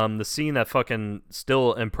video. The scene that fucking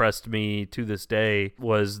still impressed me to this day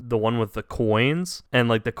was the one with the coins, and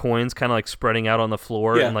like the coins kind of like spreading out on the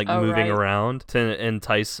floor and like moving around to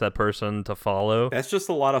entice that person to follow. That's just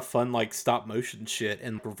a lot of fun like stop motion shit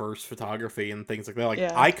and reverse photography and things like that. Like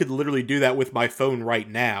I could literally do that with my phone right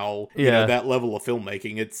now. You know, that level of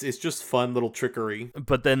filmmaking. It's just fun little trickery.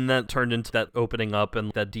 But then that turned into that opening up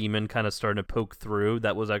and that demon kind of starting to poke through.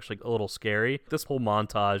 That was actually a little scary. This whole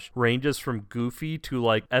montage ranges from goofy to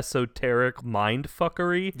like esoteric mind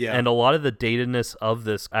fuckery. Yeah. And a lot of the datedness of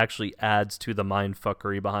this actually adds to the mind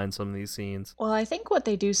fuckery behind some of these scenes. Well, I think what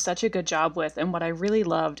they do such a good job with, and what I really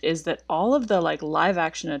loved, is that all of the like live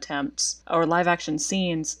action attempts or live action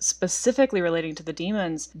scenes specifically relating to the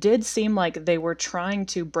demons did seem like they were trying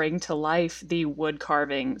to bring to life the wood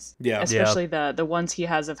carvings. Yeah. Especially the ones he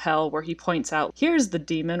has of hell, where he points out, here's the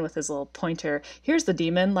demon with his little pointer. Here's the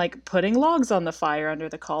demon like putting logs on the fire under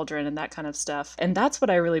the cauldron and that kind of stuff. And that's what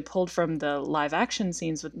I really pulled from the live action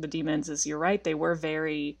scenes with the demons, is you're right, they were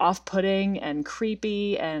very off-putting and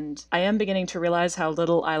creepy, and I am beginning to realize how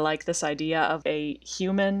little I like this idea of a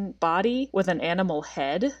human body with an animal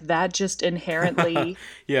head. That just inherently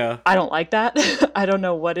I don't like that. I don't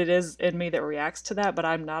know what it is in me that reacts to that, but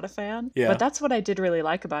I'm not a fan. But that's what I did really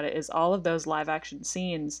like about it, is all of those live action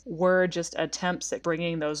scenes were just attempts at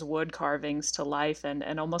bringing those those wood carvings to life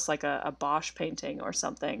and almost like a Bosch painting or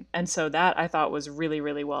something. And so that I thought was really,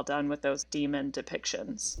 really well done with those demon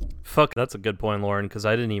depictions. Fuck, that's a good point, Lauren, because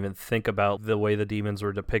I didn't even think about the way the demons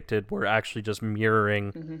were depicted were actually just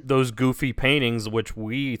mirroring those goofy paintings, which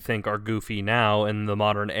we think are goofy now in the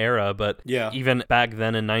modern era. But even back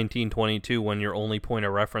then in 1922, when your only point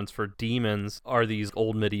of reference for demons are these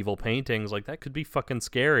old medieval paintings, like that could be fucking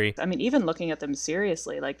scary. I mean, even looking at them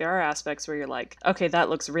seriously, like there are aspects where you're like, okay, that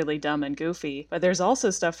looks really dumb and goofy. But there's also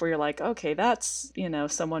stuff where you're like, okay, that's,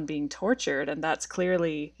 someone being tortured, and that's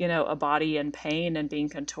clearly, a body in pain and being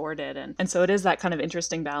contorted. And so it is that kind of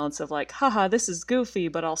interesting balance of like, haha, this is goofy,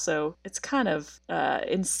 but also it's kind of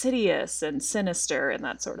insidious and sinister in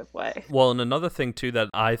that sort of way. Well, and another thing too that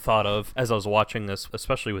I thought of as I was watching this,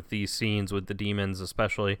 especially with these scenes with the demons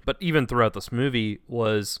especially, but even throughout this movie,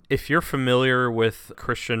 was if you're familiar with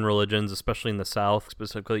Christian religions, especially in the South,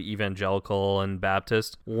 specifically evangelical and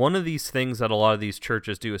Baptist, one of these things that a lot of these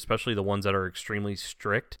churches do, especially the ones that are extremely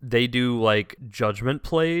strict, they do like judgment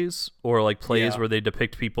plays, or like plays where they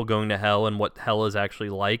depict people going to hell and what hell is actually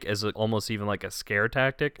like as almost even like a scare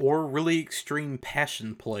tactic. Or really extreme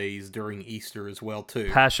passion plays during Easter as well, too.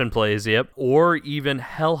 Passion plays, yep. Or even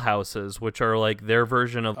hell houses, which are like their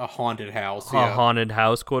version of a haunted house. A haunted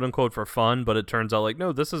house, quote unquote, for fun, but it turns out like,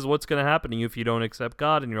 no, this is what's going to happen to you if you don't accept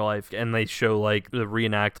God in your life. And they show like the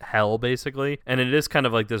reenact hell, basically. And it is kind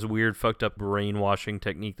of like this weird fucked up brainwashing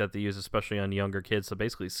technique that they use, especially on younger kids, to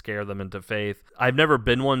basically scare them into faith. I've never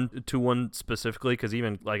been to one specifically, because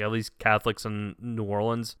even like at least Catholics in New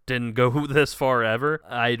Orleans didn't go this far ever.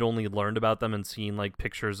 I'd only learned about them and seen like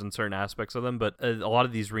pictures and certain aspects of them, but a lot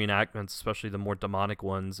of these reenactments, especially the more demonic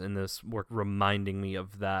ones in this, were reminding me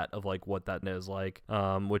of that, of like what that is like.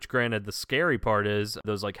 Which granted, the scary part is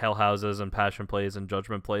those like hell houses and passion plays and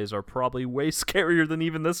judgment plays are probably way scarier than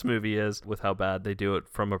even this movie is, with how bad they do it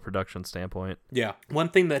from a production standpoint. Yeah. One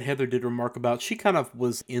thing that Heather did remark about, she kind of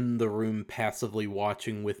was in the room passively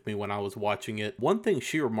watching with me when I was watching it. One thing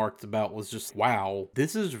she remarked about was just, wow,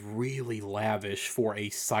 this is really lavish for a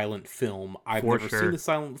silent film. I've never seen a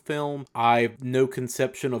silent film. I've no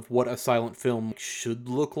conception of what a silent film should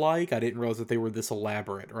look like. I didn't realize that they were this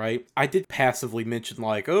elaborate, right? I did passively mention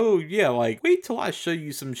like, oh yeah, like wait till I show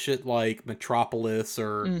you some shit like Metropolis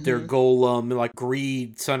or their Golem, like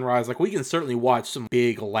Greed, Sunrise. Like we can certainly watch some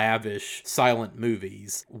big lavish silent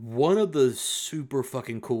movies. One of the super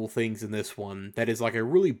fucking cool things in this one that is like a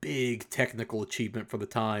really big technical achievement for the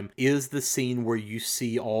time is the scene where you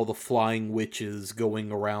see all the flying witches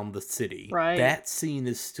going around the city. Right. That scene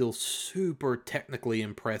is still super technically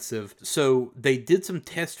impressive. So they did some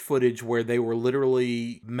test footage where they were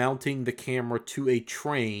literally mounting the camera to a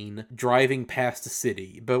train driving past the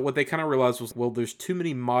city. But what they kind of realized was, well, there's too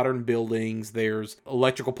many modern buildings. There's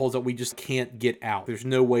electrical poles that we just can't get out. There's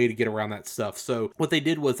no way to get around that stuff. So what they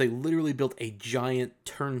did was they literally built a giant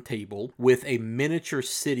turntable with a miniature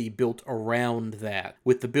city built around that,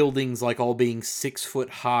 with the buildings like all being 6 foot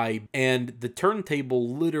high. And the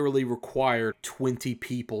turntable literally required 20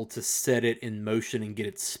 people to set it in motion and get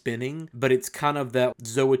it spinning. But it's kind of that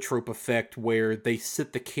zoetrope effect where they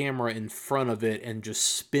sit the camera in front of it and just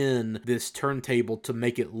spin this turntable to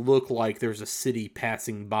make it look like there's a city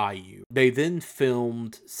passing by you. They then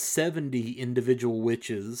filmed 70 individual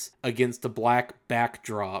witches against a black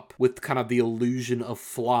backdrop with kind of the illusion of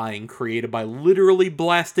flying created by literally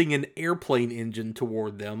blasting an airplane engine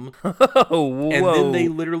toward them. And then they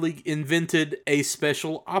literally invented a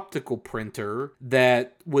special optical printer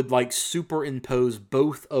that would like superimpose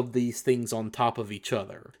both of these things on top of each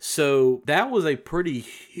other. So that was a pretty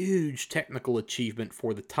huge technical achievement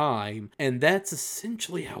for the time, and that's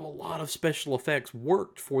essentially how a lot of special effects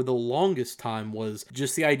worked for the longest time, was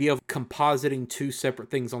just the idea of compositing two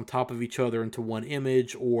separate things on top of each other into one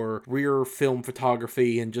image, or rear film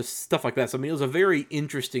photography and just stuff like that. So I mean, it was a very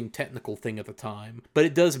interesting technical thing at the time, but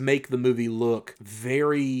it does make the movie look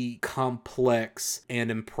very complex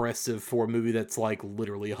and impressive for a movie that's like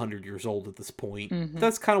literally 100 years old at this point.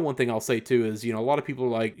 That's kind of one thing I'll say too, is, a lot of people are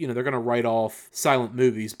like, they're gonna write off silent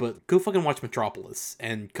movies, but go fucking watch Metropolis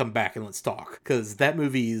and come back and let's talk, because that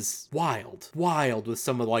movie is wild with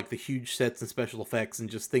some of like the huge sets and special effects and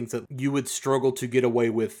just things that you would struggle to get away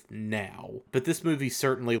with now. But this movie,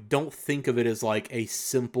 certainly don't think of it as like a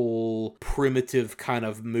simple primitive kind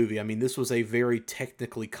of movie. I mean, this was a very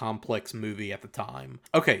technically complex movie at the time.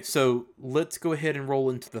 Okay, so let's go ahead and roll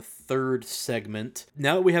into the third segment.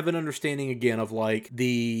 Now that we have an understanding again of like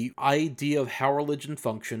the idea of how religion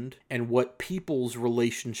functioned and what people's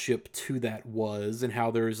relationship to that was, and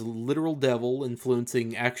how there's a literal devil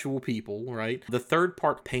influencing actual people, right? The third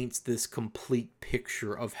part paints this complete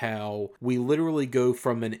picture of how how we literally go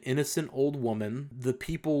from an innocent old woman, the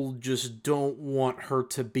people just don't want her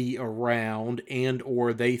to be around, and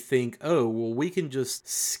or they think, oh, well, we can just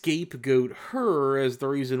scapegoat her as the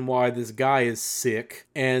reason why this guy is sick,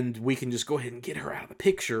 and we can just go ahead and get her out of the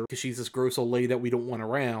picture because she's this gross old lady that we don't want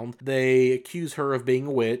around. They accuse her of being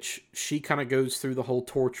a witch. She kind of goes through the whole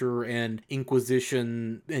torture and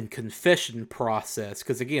inquisition and confession process,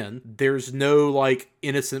 because again, there's no like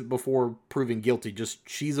innocent before proven guilty, just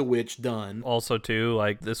she's a witch, done. Also too,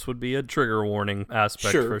 like, this would be a trigger warning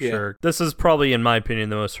aspect Sure, for yeah. sure. This is probably, in my opinion,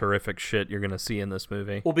 the most horrific shit you're gonna see in this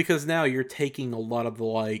movie. Well, because now you're taking a lot of the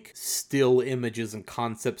like still images and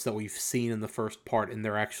concepts that we've seen in the first part, and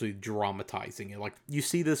they're actually dramatizing it. Like, you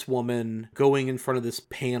see this woman going in front of this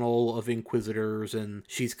panel of inquisitors, and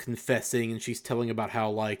she's confessing, and she's telling about how,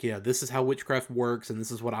 like, yeah, this is how witchcraft works, and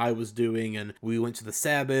this is what I was doing, and we went to the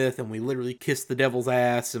Sabbath, and we literally kissed the devil's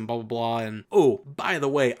ass, and blah blah blah. And oh, by the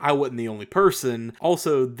way, I wasn't the only person.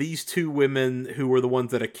 Also, these two women who were the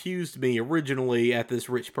ones that accused me originally at this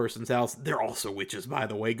rich person's house, they're also witches, by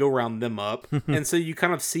the way. Go round them up. And so you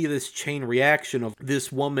kind of see this chain reaction of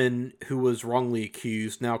this woman who was wrongly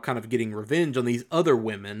accused now kind of getting revenge on these other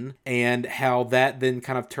women, and how that then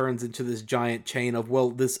kind of turns into this giant chain of,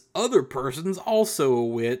 well, this other person's also a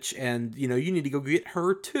witch, and, you know, you need to go get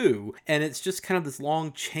her too. And it's just kind of this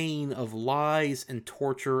long chain of lies and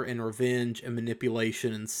torture and revenge and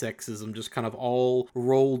manipulation and sexism, just kind of all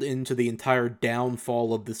rolled into the entire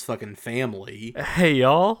downfall of this fucking family. Hey,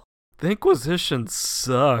 y'all. The Inquisition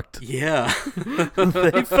sucked. Yeah.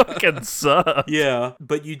 They fucking sucked. Yeah,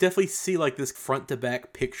 but you definitely see like this front to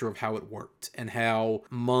back picture of how it worked, and how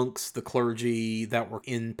monks, the clergy that were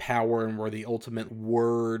in power and were the ultimate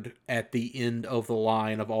word at the end of the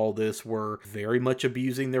line of all this, were very much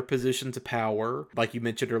abusing their position to power. Like you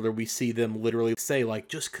mentioned earlier, we see them literally say like,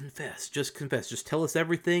 just confess, just tell us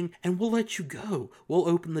everything and we'll let you go. We'll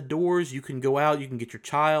open the doors, you can go out, you can get your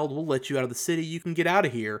child, we'll let you out of the city, you can get out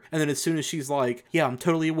of here. And then as soon as she's like, yeah, I'm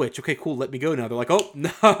totally a witch, okay, cool, let me go now, they're like, oh,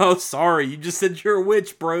 no, sorry, you just said you're a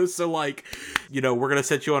witch, bro, so like, you know, we're gonna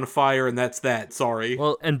set you on fire and that's that, sorry.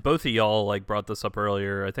 Well, and both of y'all like brought this up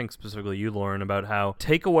earlier, I think specifically you, Lauren, about how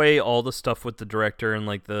take away all the stuff with the director and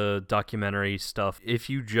like the documentary stuff if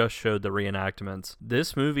you just showed the reenactments.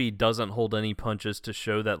 This movie doesn't hold any punches to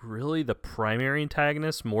show that really the primary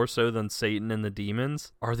antagonists, more so than Satan and the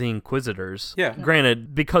demons, are the Inquisitors. Yeah.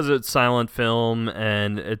 Granted, because it's silent film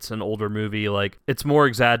and it's an older movie, like, it's more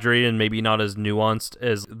exaggerated and maybe not as nuanced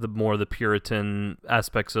as the Puritan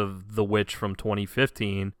aspects of The Witch from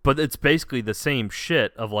 2015, but it's basically the same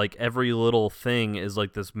shit of like every little thing is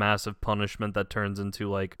like this massive punishment that turns into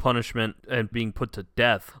like punishment and being put to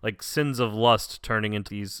death, like sins of lust turning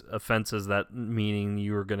into these offenses that meaning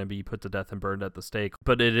you were going to be put to death and burned at the stake.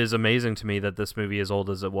 But it is amazing to me that this movie, as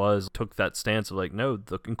old as it was, took that stance of like, no,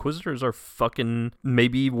 the Inquisitors are fucking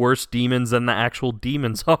maybe worse demons than the actual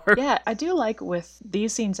demons are. Yeah, I do like with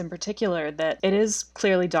these scenes in particular that it is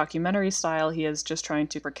clearly documentary style. He is just trying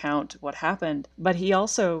to recount what happened. But he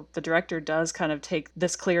also, the director does kind of take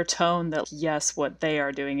this clear tone that, yes, what they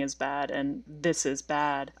are doing is bad and this is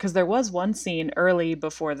bad. Because there was one scene early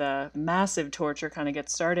before the massive torture kind of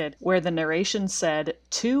gets started where the narration said,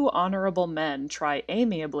 2 honorable men try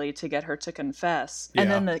amiably to get her to confess. Yeah.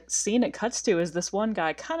 And then the scene it cuts to is this one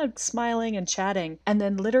guy kind of smiling and chatting. And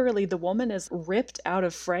then literally the woman is ripped out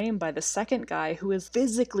of frame by the second guy who is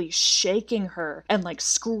physically shaking her and like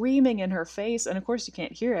screaming in her face. And of course you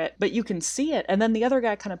can't hear it, but you can see it. And then the other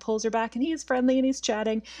guy kind of pulls her back and he's friendly and he's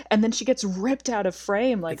chatting. And then she gets ripped out of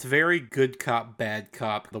frame. Like, it's very good cop, bad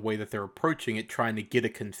cop, the way that they're approaching it, trying to get a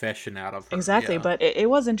confession out of her. exactly. Yeah. But it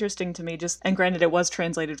was interesting to me, just, and granted it was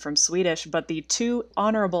translated from Swedish, but the 2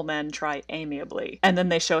 honorable men try amiably. And then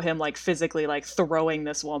they show him like physically like throwing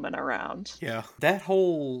this woman around. Yeah. That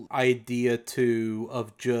whole idea too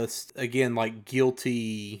of just, again, like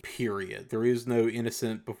guilty, period. There is no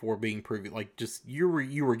innocent before being proven. Like, just you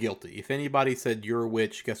were guilty. If anybody said you're a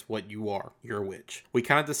witch, guess what? You are. You're a witch. We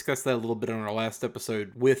kind of discussed that a little bit on our last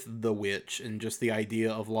episode with The Witch, and just the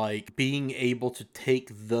idea of like being able to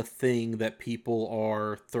take the thing that people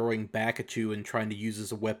are throwing back at you and trying to use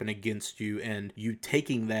as a weapon against you, and you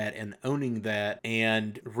taking that and owning that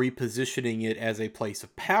and repositioning it as a place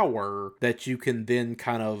of power that you can then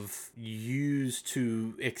kind of use to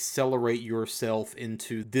to accelerate yourself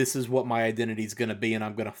into, this is what my identity is going to be and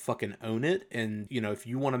I'm going to fucking own it. And, you know, if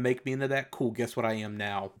you want to make me into that, cool, guess what I am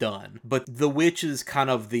now? Done. But The Witch is kind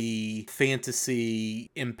of the fantasy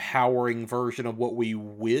empowering version of what we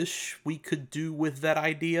wish we could do with that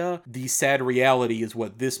idea. The sad reality is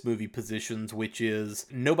what this movie positions, which is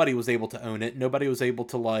nobody was able to own it. Nobody was able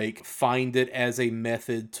to like find it as a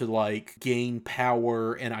method to like gain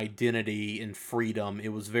power and identity and freedom. It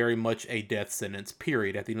was very much a death sentence,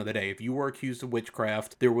 period. At the end of the day, if you were accused of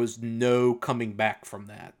witchcraft, there was no coming back from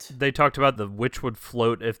that. They talked about the witch would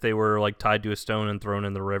float if they were like tied to a stone and thrown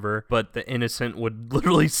in the river, but the innocent would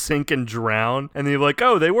literally sink and drown. And they're like,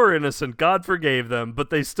 oh, they were innocent, God forgave them, but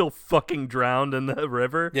they still fucking drowned in the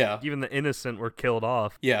river. Yeah. Even the innocent were killed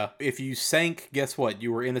off. Yeah. If you sank, guess what?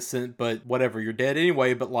 You were innocent, but whatever, you're dead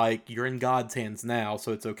anyway, but like, you're in God's hands now,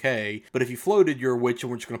 so it's okay. But if you floated, you're a witch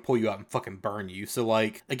and we're just gonna pull you out and fucking burn you. So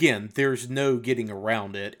like, again, there's no getting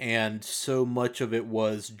around it, and so much of it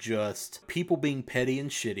was just people being petty and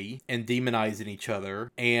shitty and demonizing each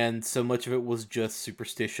other, and so much of it was just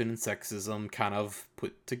superstition and sexism kind of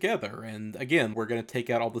put together. And again, we're going to take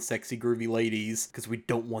out all the sexy groovy ladies because we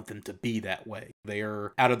don't want them to be that way.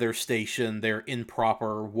 They're out of their station, they're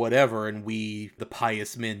improper, whatever, and we, the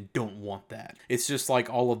pious men, don't want that. It's just like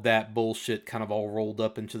all of that bullshit kind of all rolled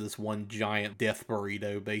up into this one giant death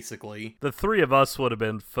burrito, basically. The three of us would have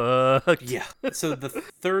been fucked. Yeah. So the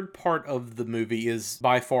third part of the movie is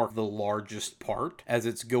by far the largest part, as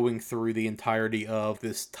it's going through the entirety of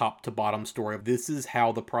this top to bottom story of this is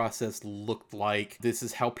how the process looked like. This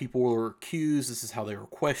is how people were accused. This is how they were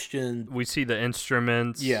questioned. We see the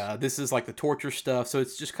instruments. Yeah, this is like the torture stuff. So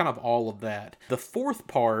it's just kind of all of that. The fourth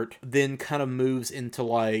part then kind of moves into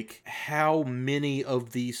like how many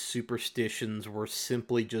of these superstitions were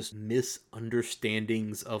simply just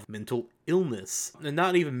misunderstandings of mental illness. And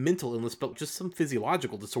not even mental illness, but just some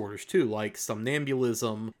physiological disorders too, like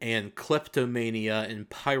somnambulism and kleptomania and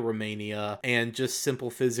pyromania and just simple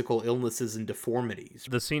physical illnesses and deformities.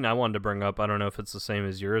 The scene I wanted to bring up, I don't know if it's the same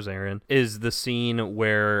as yours, Aaron, is the scene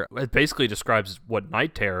where it basically describes what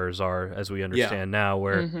night terrors are, as we understand now,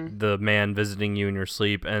 where the man visiting you in your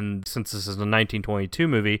sleep. And since this is a 1922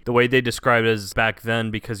 movie, the way they describe it is back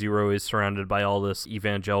then, because you were always surrounded by all this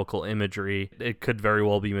evangelical imagery, it could very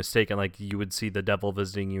well be mistaken. Like, you would see the devil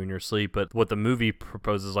visiting you in your sleep, but what the movie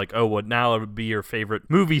proposes, like, oh, what now it would be your favorite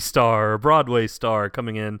movie star or Broadway star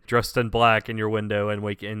coming in dressed in black in your window and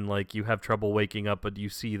like you have trouble waking up, but you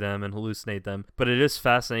see them and hallucinate them. But it is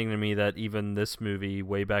fascinating to me that even this movie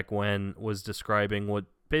way back when was describing what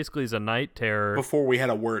basically is a night terror before we had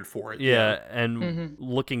a word for it. Yeah, and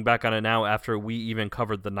looking back on it now, after we even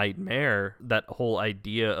covered the nightmare, that whole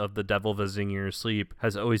idea of the devil visiting you in your sleep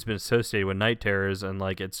has always been associated with night terrors. And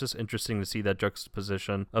like, it's just interesting to see that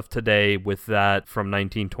juxtaposition of today with that from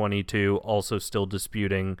 1922, also still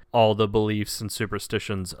disputing all the beliefs and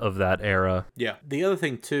superstitions of that era. Yeah. The other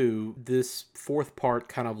thing too, this fourth part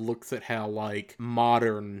kind of looks at how like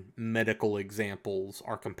modern medical examples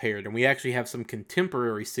are compared, and we actually have some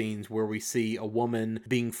contemporary scenes where we see a woman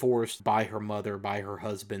being forced by her mother, by her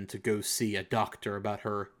husband, to go see a doctor about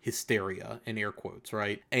her hysteria, in air quotes,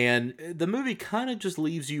 right? And the movie kind of just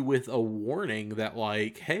leaves you with a warning that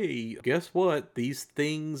like, hey, guess what? These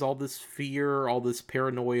things, all this fear, all this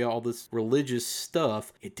paranoia, all this religious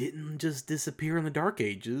stuff, it didn't just disappear in the Dark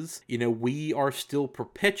Ages. You know, we are still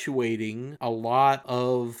perpetuating a lot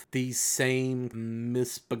of these same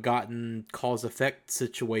misbegotten cause-effect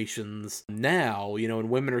situations now, you know,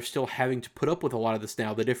 and women are still having to put up with a lot of this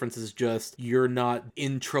now. The difference is just you're not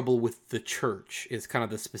in trouble with the church is kind of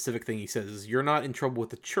the specific thing he says, is you're not in trouble with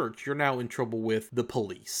the church, you're now in trouble with the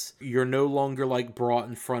police. You're no longer like brought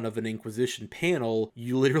in front of an Inquisition panel.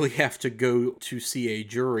 You literally have to go to see a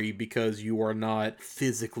jury because you are not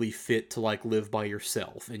physically fit to like live by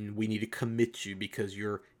yourself, and we need to commit you because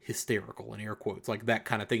you're hysterical, in air quotes, like that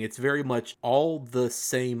kind of thing. It's very much all the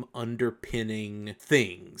same underpinning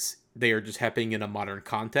things. They are just happening in a modern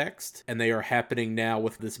context, and they are happening now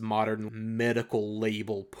with this modern medical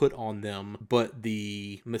label put on them, but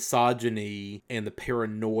the misogyny and the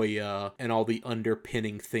paranoia and all the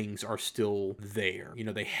underpinning things are still there. You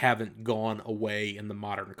know, they haven't gone away in the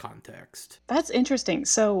modern context. That's interesting.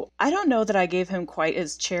 So I don't know that I gave him quite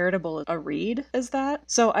as charitable a read as that.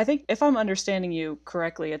 So I think if I'm understanding you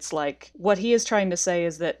correctly, it's like what he is trying to say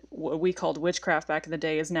is that what we called witchcraft back in the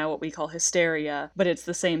day is now what we call hysteria, but it's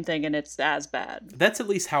the same thing. happening and it's as bad. That's at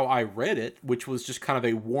least how I read it, which was just kind of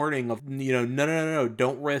a warning of, no,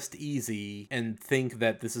 don't rest easy and think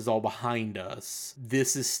that this is all behind us.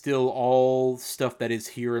 This is still all stuff that is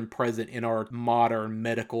here and present in our modern,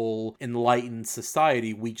 medical, enlightened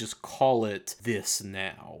society. We just call it this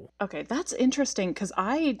now. Okay, that's interesting, because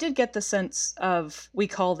I did get the sense of, we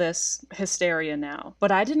call this hysteria now,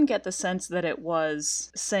 but I didn't get the sense that it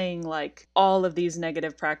was saying, like, all of these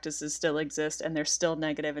negative practices still exist and they're still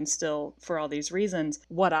negative and still for all these reasons.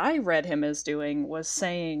 What I read him as doing was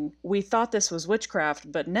saying, we thought this was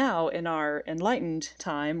witchcraft, but now in our enlightened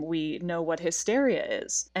time, we know what hysteria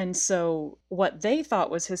is. And so what they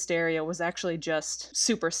thought was hysteria was actually just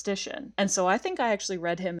superstition. And so I think I actually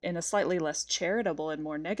read him in a slightly less charitable and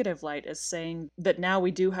more negative light as saying that now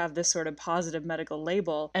we do have this sort of positive medical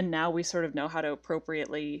label, and now we sort of know how to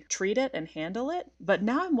appropriately treat it and handle it. But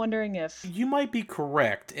now I'm wondering if... You might be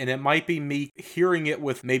correct, and it might be me hearing it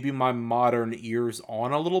with maybe my modern ears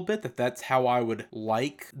on a little bit, that's how I would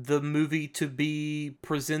like the movie to be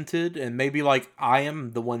presented, and maybe like I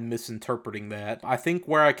am the one misinterpreting that. I think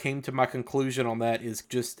where I came to my conclusion on that is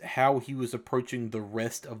just how he was approaching the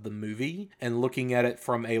rest of the movie and looking at it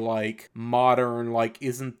from a like modern, like,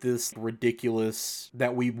 isn't this ridiculous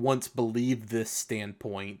that we once believed this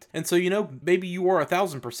standpoint. And so, maybe you are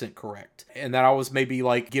 1,000% correct, and that I was maybe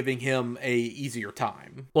like giving him a easier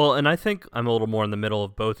time. Well, and I think I'm a little more in the middle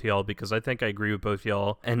of both y'all, because I think I agree with both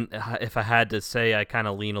y'all. And if I had to say, I kind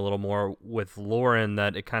of lean a little more with Lauren,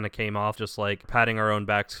 that it kind of came off just like patting our own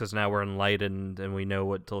backs because now we're enlightened and we know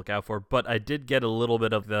what to look out for. But I did get a little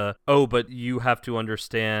bit of the, but you have to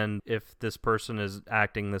understand, if this person is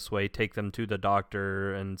acting this way, take them to the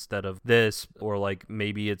doctor instead of this, or like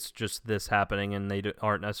maybe it's just this happening and they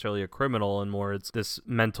aren't necessarily a criminal, and more it's this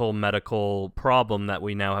mental medical problem that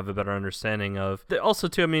we now have a better understanding of. Also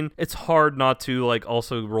too, I mean, it's hard not to like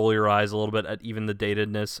also roll your eyes a little bit at even the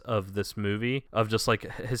datedness of this movie, of just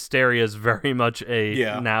like hysteria is very much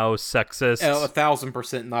a now sexist.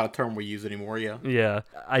 1,000% not a term we use anymore. Yeah,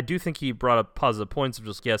 I do think he brought up positive points of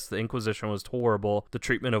just, yes, the Inquisition was horrible, the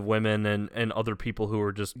treatment of women and other people who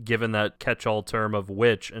were just given that catch-all term of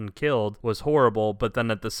witch and killed was horrible, but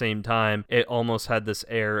then at the same time it almost had this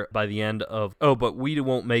air by the end of, but we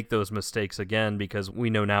won't make those mistakes again because we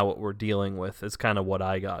know now what we're dealing with. It's kind of what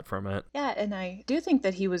I got from it. Yeah, and I do think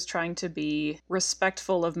that he was trying to be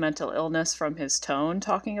respectful of mental illness from his tone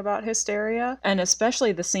talking about hysteria, and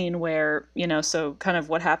especially the scene where, so kind of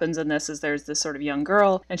what happens in this is there's this sort of young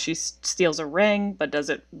girl and she steals a ring but does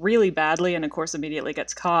it really badly and of course immediately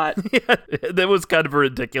gets caught. Yeah, that was kind of a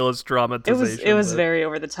ridiculous dramatization. It was very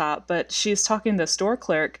over the top, but she's talking to the store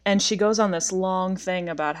clerk and she goes on this long thing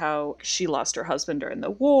about how she lost her husband during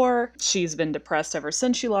the war. She's been depressed ever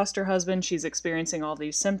since she lost her husband. She's experiencing all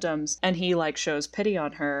these symptoms, and he like shows pity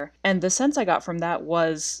on her. And the sense I got from that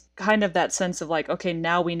was kind of that sense of like, okay,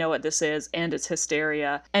 now we know what this is, and it's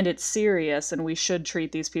hysteria, and it's serious, and we should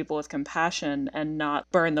treat these people with compassion and not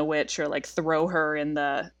burn the witch or like throw her in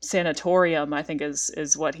the sanatorium, I think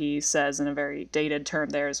is what he says in a very dated term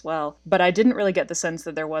there as well. But I didn't really get the sense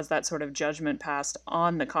that there was that sort of judgment passed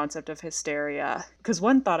on the concept of hysteria. Because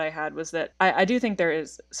one thought I had was that I do think there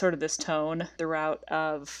is sort of this tone throughout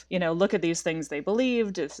of, look at these things they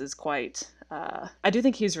believed. This is quite... I do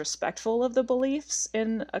think he's respectful of the beliefs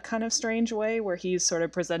in a kind of strange way, where he's sort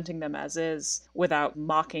of presenting them as is without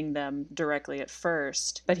mocking them directly at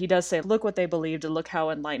first. But he does say, look what they believed and look how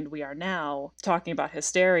enlightened we are now, talking about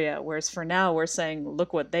hysteria. Whereas for now, we're saying,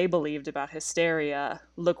 look what they believed about hysteria.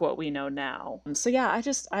 Look what we know now. So yeah,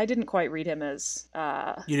 I didn't quite read him as...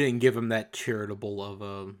 You didn't give him that charitable of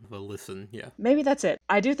a listen, yeah. Maybe that's it.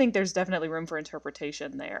 I do think there's definitely room for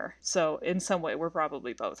interpretation there. So in some way, we're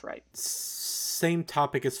probably both right. Same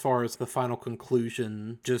topic as far as the final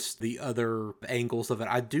conclusion, just the other angles of it.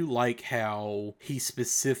 I do like how he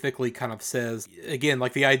specifically kind of says, again,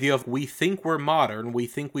 like the idea of we think we're modern, we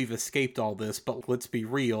think we've escaped all this, but let's be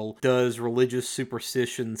real, does religious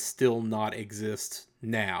superstition still not exist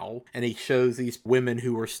now? And he shows these women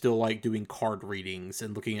who are still like doing card readings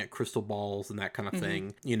and looking at crystal balls and that kind of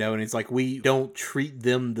thing, and it's like, we don't treat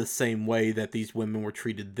them the same way that these women were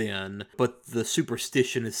treated then, but the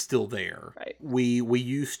superstition is still there. Right. We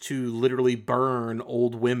used to literally burn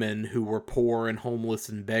old women who were poor and homeless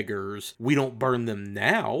and beggars. We don't burn them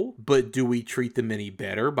now, but do we treat them any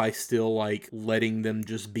better by still like letting them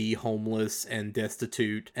just be homeless and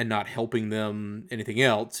destitute and not helping them anything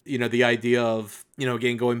else? The idea of,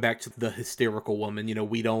 again, going back to the hysterical woman,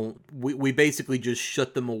 we basically just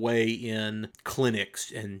shut them away in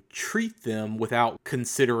clinics and treat them without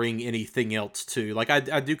considering anything else too. Like,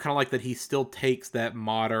 I do kind of like that he still takes that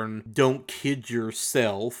modern, don't kid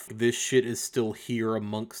yourself, this shit is still here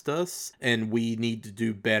amongst us, and we need to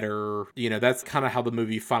do better. That's kind of how the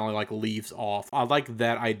movie finally, like, leaves off. I like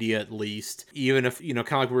that idea, at least, even if, kind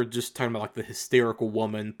of like we were just talking about, like, the hysterical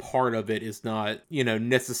woman part of it is not,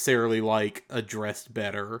 necessarily, like, addressed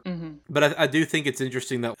better. Mm-hmm. But I do think it's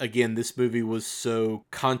interesting that, again, this movie was so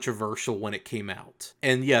controversial when it came out.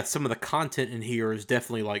 And yeah, some of the content in here is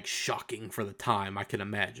definitely, like, shocking for the time, I can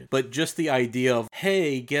imagine. But just the idea of,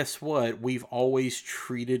 hey, guess what? We've always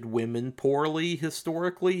treated women poorly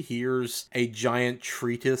historically. Here's a giant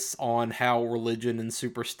treatise on how religion and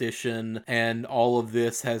superstition and all of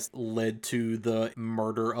this has led to the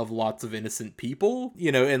murder of lots of innocent people,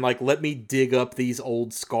 and, like, let me dig up these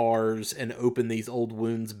old scars and open these old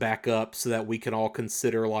wounds back up so that we can all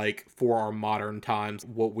consider, like, for our modern times,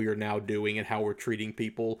 what we are now doing and how we're treating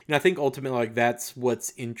people. And I think ultimately, like, that's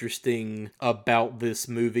what's interesting about this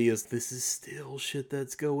movie, is this is still shit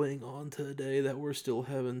that's going on today that we're still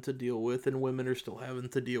having to deal with, and women are still having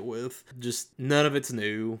to deal with. Just none of it's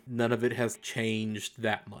new. None of it has changed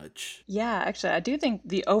that much. Yeah, actually, I do think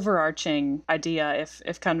the overarching idea,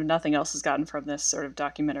 if kind of nothing else is gotten from this sort of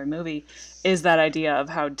documentary movie, is that idea of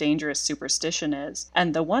how dangerous superstition is.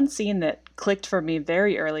 And the one scene that clicked for me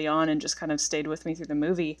very early on and just kind of stayed with me through the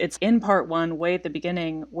movie, it's in part one, way at the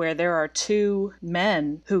beginning, where there are two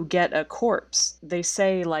men who get a corpse. They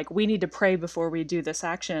say, like, we need to pray before we do this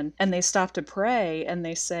action. And they stop to pray and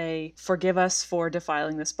they say, forgive us for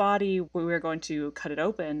defiling this body. We're going to cut it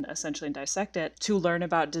open, essentially, and dissect it to learn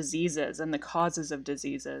about diseases and the causes of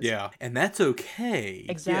diseases. Yeah, and that's okay.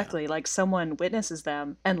 Exactly. Yeah. Like, someone witnesses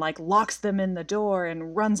them and, like, locks them in the door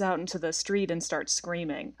and runs out into the street and starts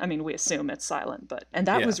screaming. I mean, we assume it's silent, but... And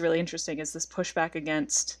that was really interesting, is this pushback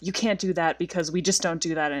against, you can't do that because we just don't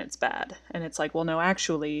do that and it's bad. And it's like, well, no,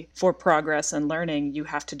 actually, for progress and learning, you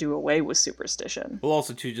have to do away with superstition. Well,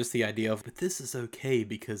 also, too, just the idea of, but this is okay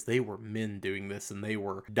because they were men doing this and they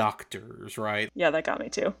were doctors, right? Yeah, that got me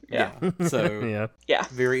too. Yeah. So, yeah.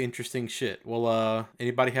 Very interesting shit. Well,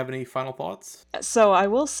 anybody have any final thoughts? So I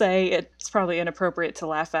will say, it's probably inappropriate to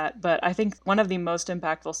laugh at, but I think one of the most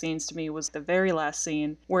impactful scenes to me was the very last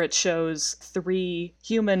scene where it shows 3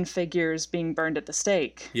 human figures being burned at the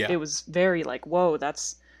stake. Yeah. It was very like, whoa,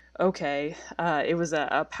 that's okay. It was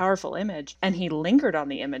a powerful image, and he lingered on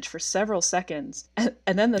the image for several seconds,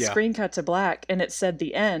 and then the screen cut to black, and it said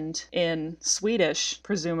the end in Swedish,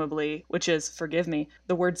 presumably, which is, forgive me,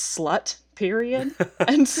 the word slut, period.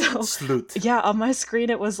 And so, Slut. Yeah, on my screen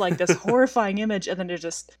it was like this horrifying image, and then it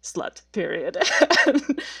just slut, period.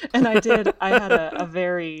 And I had a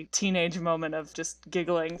very teenage moment of just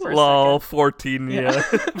giggling for a second. 14,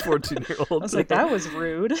 14-year-old. I was like, that was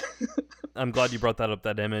rude. I'm glad you brought that up,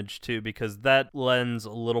 that image, too, because that lends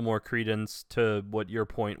a little more credence to what your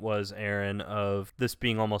point was, Aaron, of this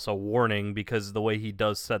being almost a warning, because the way he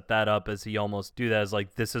does set that up is he almost do that as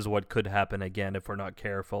like, this is what could happen again if we're not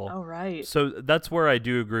careful. Oh, right. So that's where I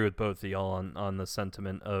do agree with both of y'all on the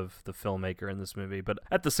sentiment of the filmmaker in this movie. But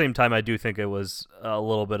at the same time, I do think it was a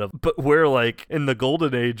little bit of, but we're like in the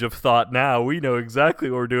golden age of thought now. We know exactly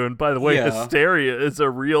what we're doing. By the way, hysteria is a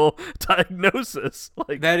real diagnosis.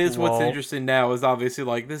 Like, that is what's interesting now, is obviously,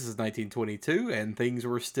 like, this is 1922 and things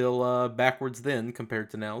were still backwards then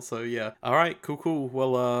compared to now. So yeah. All right, cool.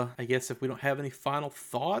 Well, I guess if we don't have any final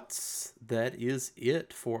thoughts, that is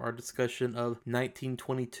it for our discussion of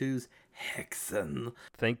 1922's Häxan.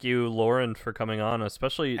 Thank you, Lauren, for coming on,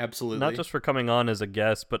 especially not just for coming on as a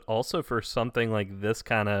guest, but also for something like this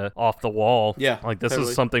kind of off the wall. Yeah, like this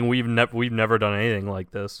is something we've never done anything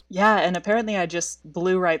like this. Yeah, and apparently I just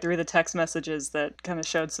blew right through the text messages that kind of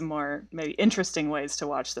showed some more maybe interesting ways to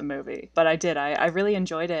watch the movie. But I did. I really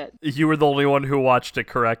enjoyed it. You were the only one who watched it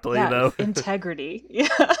correctly, though. Integrity. Yeah.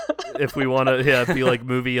 If we want to be like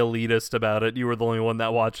movie elitist about it, you were the only one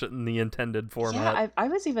that watched it in the intended format. Yeah, I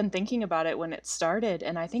was even thinking about it when it started,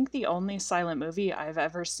 and I think the only silent movie I've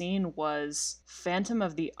ever seen was Phantom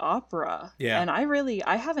of the Opera. Yeah. And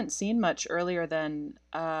I haven't seen much earlier than,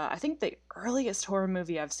 I think the earliest horror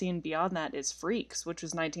movie I've seen beyond that is Freaks, which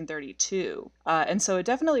was 1932. And so it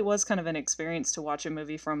definitely was kind of an experience to watch a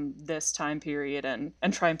movie from this time period and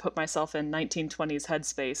try and put myself in 1920s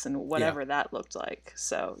headspace and whatever that looked like.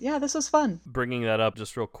 So yeah, this was fun. Bringing that up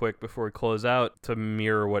just real quick before we close out, to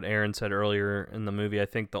mirror what Aaron said earlier in the movie, I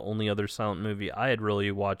think the only other other silent movie I had really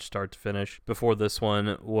watched start to finish before this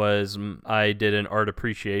one was I did an art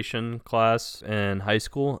appreciation class in high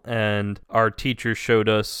school, and our teacher showed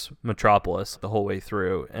us Metropolis the whole way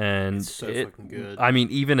through. And It's so fucking good. I mean,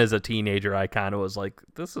 even as a teenager, I kind of was like,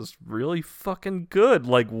 this is really fucking good.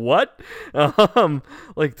 Like, what?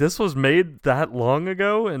 Like, this was made that long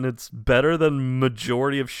ago, and it's better than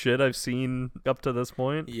majority of shit I've seen up to this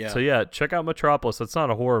point. Yeah. So yeah, check out Metropolis. It's not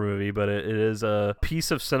a horror movie, but it is a piece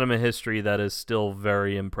of cinema history that is still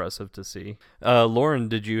very impressive to see. Lauren,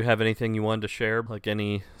 did you have anything you wanted to share? Like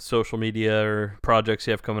any social media or projects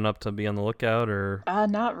you have coming up to be on the lookout, or?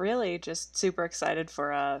 Not really. Just super excited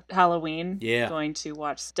for Halloween. Yeah. Going to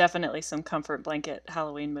watch definitely some comfort blanket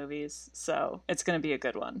Halloween movies. So it's going to be a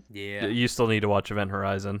good one. Yeah. You still need to watch Event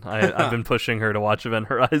Horizon. I've been pushing her to watch Event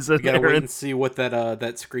Horizon. You gotta wait Aaron. and see what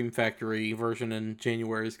that Scream Factory version in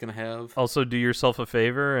January is gonna have. Also, do yourself a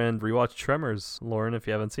favor and rewatch Tremors, Lauren, if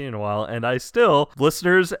you haven't seen it in a while. And I still,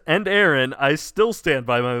 listeners and Aaron, I still stand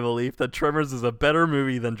by my belief that Tremors is a better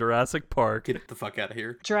movie than Jurassic Park. Get the fuck out of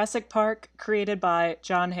here. Jurassic Park, created by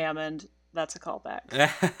John Hammond. That's a callback.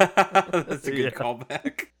 That's a good Yeah.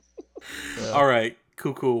 callback. Yeah. All right.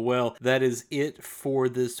 Cool. Well, that is it for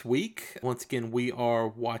this week. Once again, we are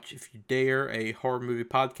Watch If You Dare, a horror movie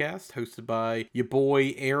podcast hosted by your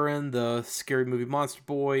boy Aaron, the scary movie monster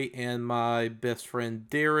boy, and my best friend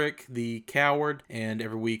Derek, the coward. And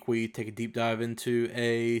every week we take a deep dive into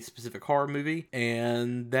a specific horror movie,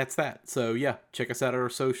 and that's that. So yeah, check us out at our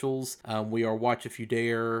socials. We are Watch If You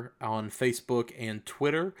Dare on Facebook and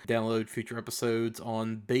Twitter. Download future episodes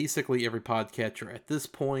on basically every podcatcher at this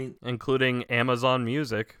point, Including Amazon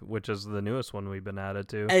Music, which is the newest one we've been added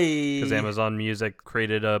to. Hey. Because Amazon Music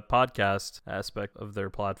created a podcast aspect of their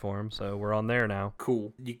platform, so we're on there now.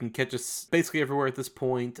 Cool. You can catch us basically everywhere at this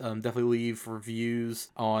point. Definitely leave reviews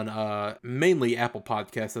on mainly Apple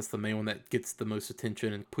Podcasts. That's the main one that gets the most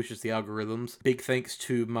attention and pushes the algorithms. Big thanks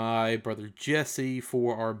to my brother Jesse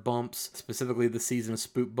for our bumps, specifically the Season of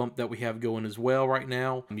Spook bump that we have going as well right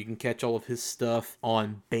now. You can catch all of his stuff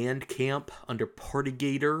on Bandcamp under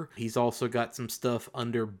Partygator. He's also got some stuff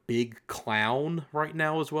under Big Clown right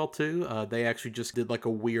now as well too. They actually just did like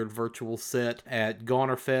a weird virtual set at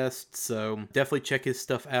Goner Fest, so definitely check his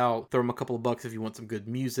stuff out. Throw him a couple of bucks if you want some good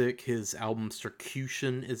music. His album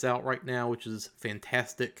Circution is out right now, which is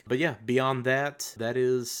fantastic. But yeah, beyond that, that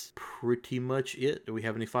is pretty much it. Do we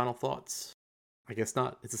have any final thoughts? I guess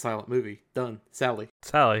not. It's a silent movie. Done. Sally.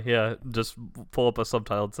 Sally, yeah, just pull up a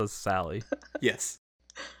subtitle that says Sally. Yes.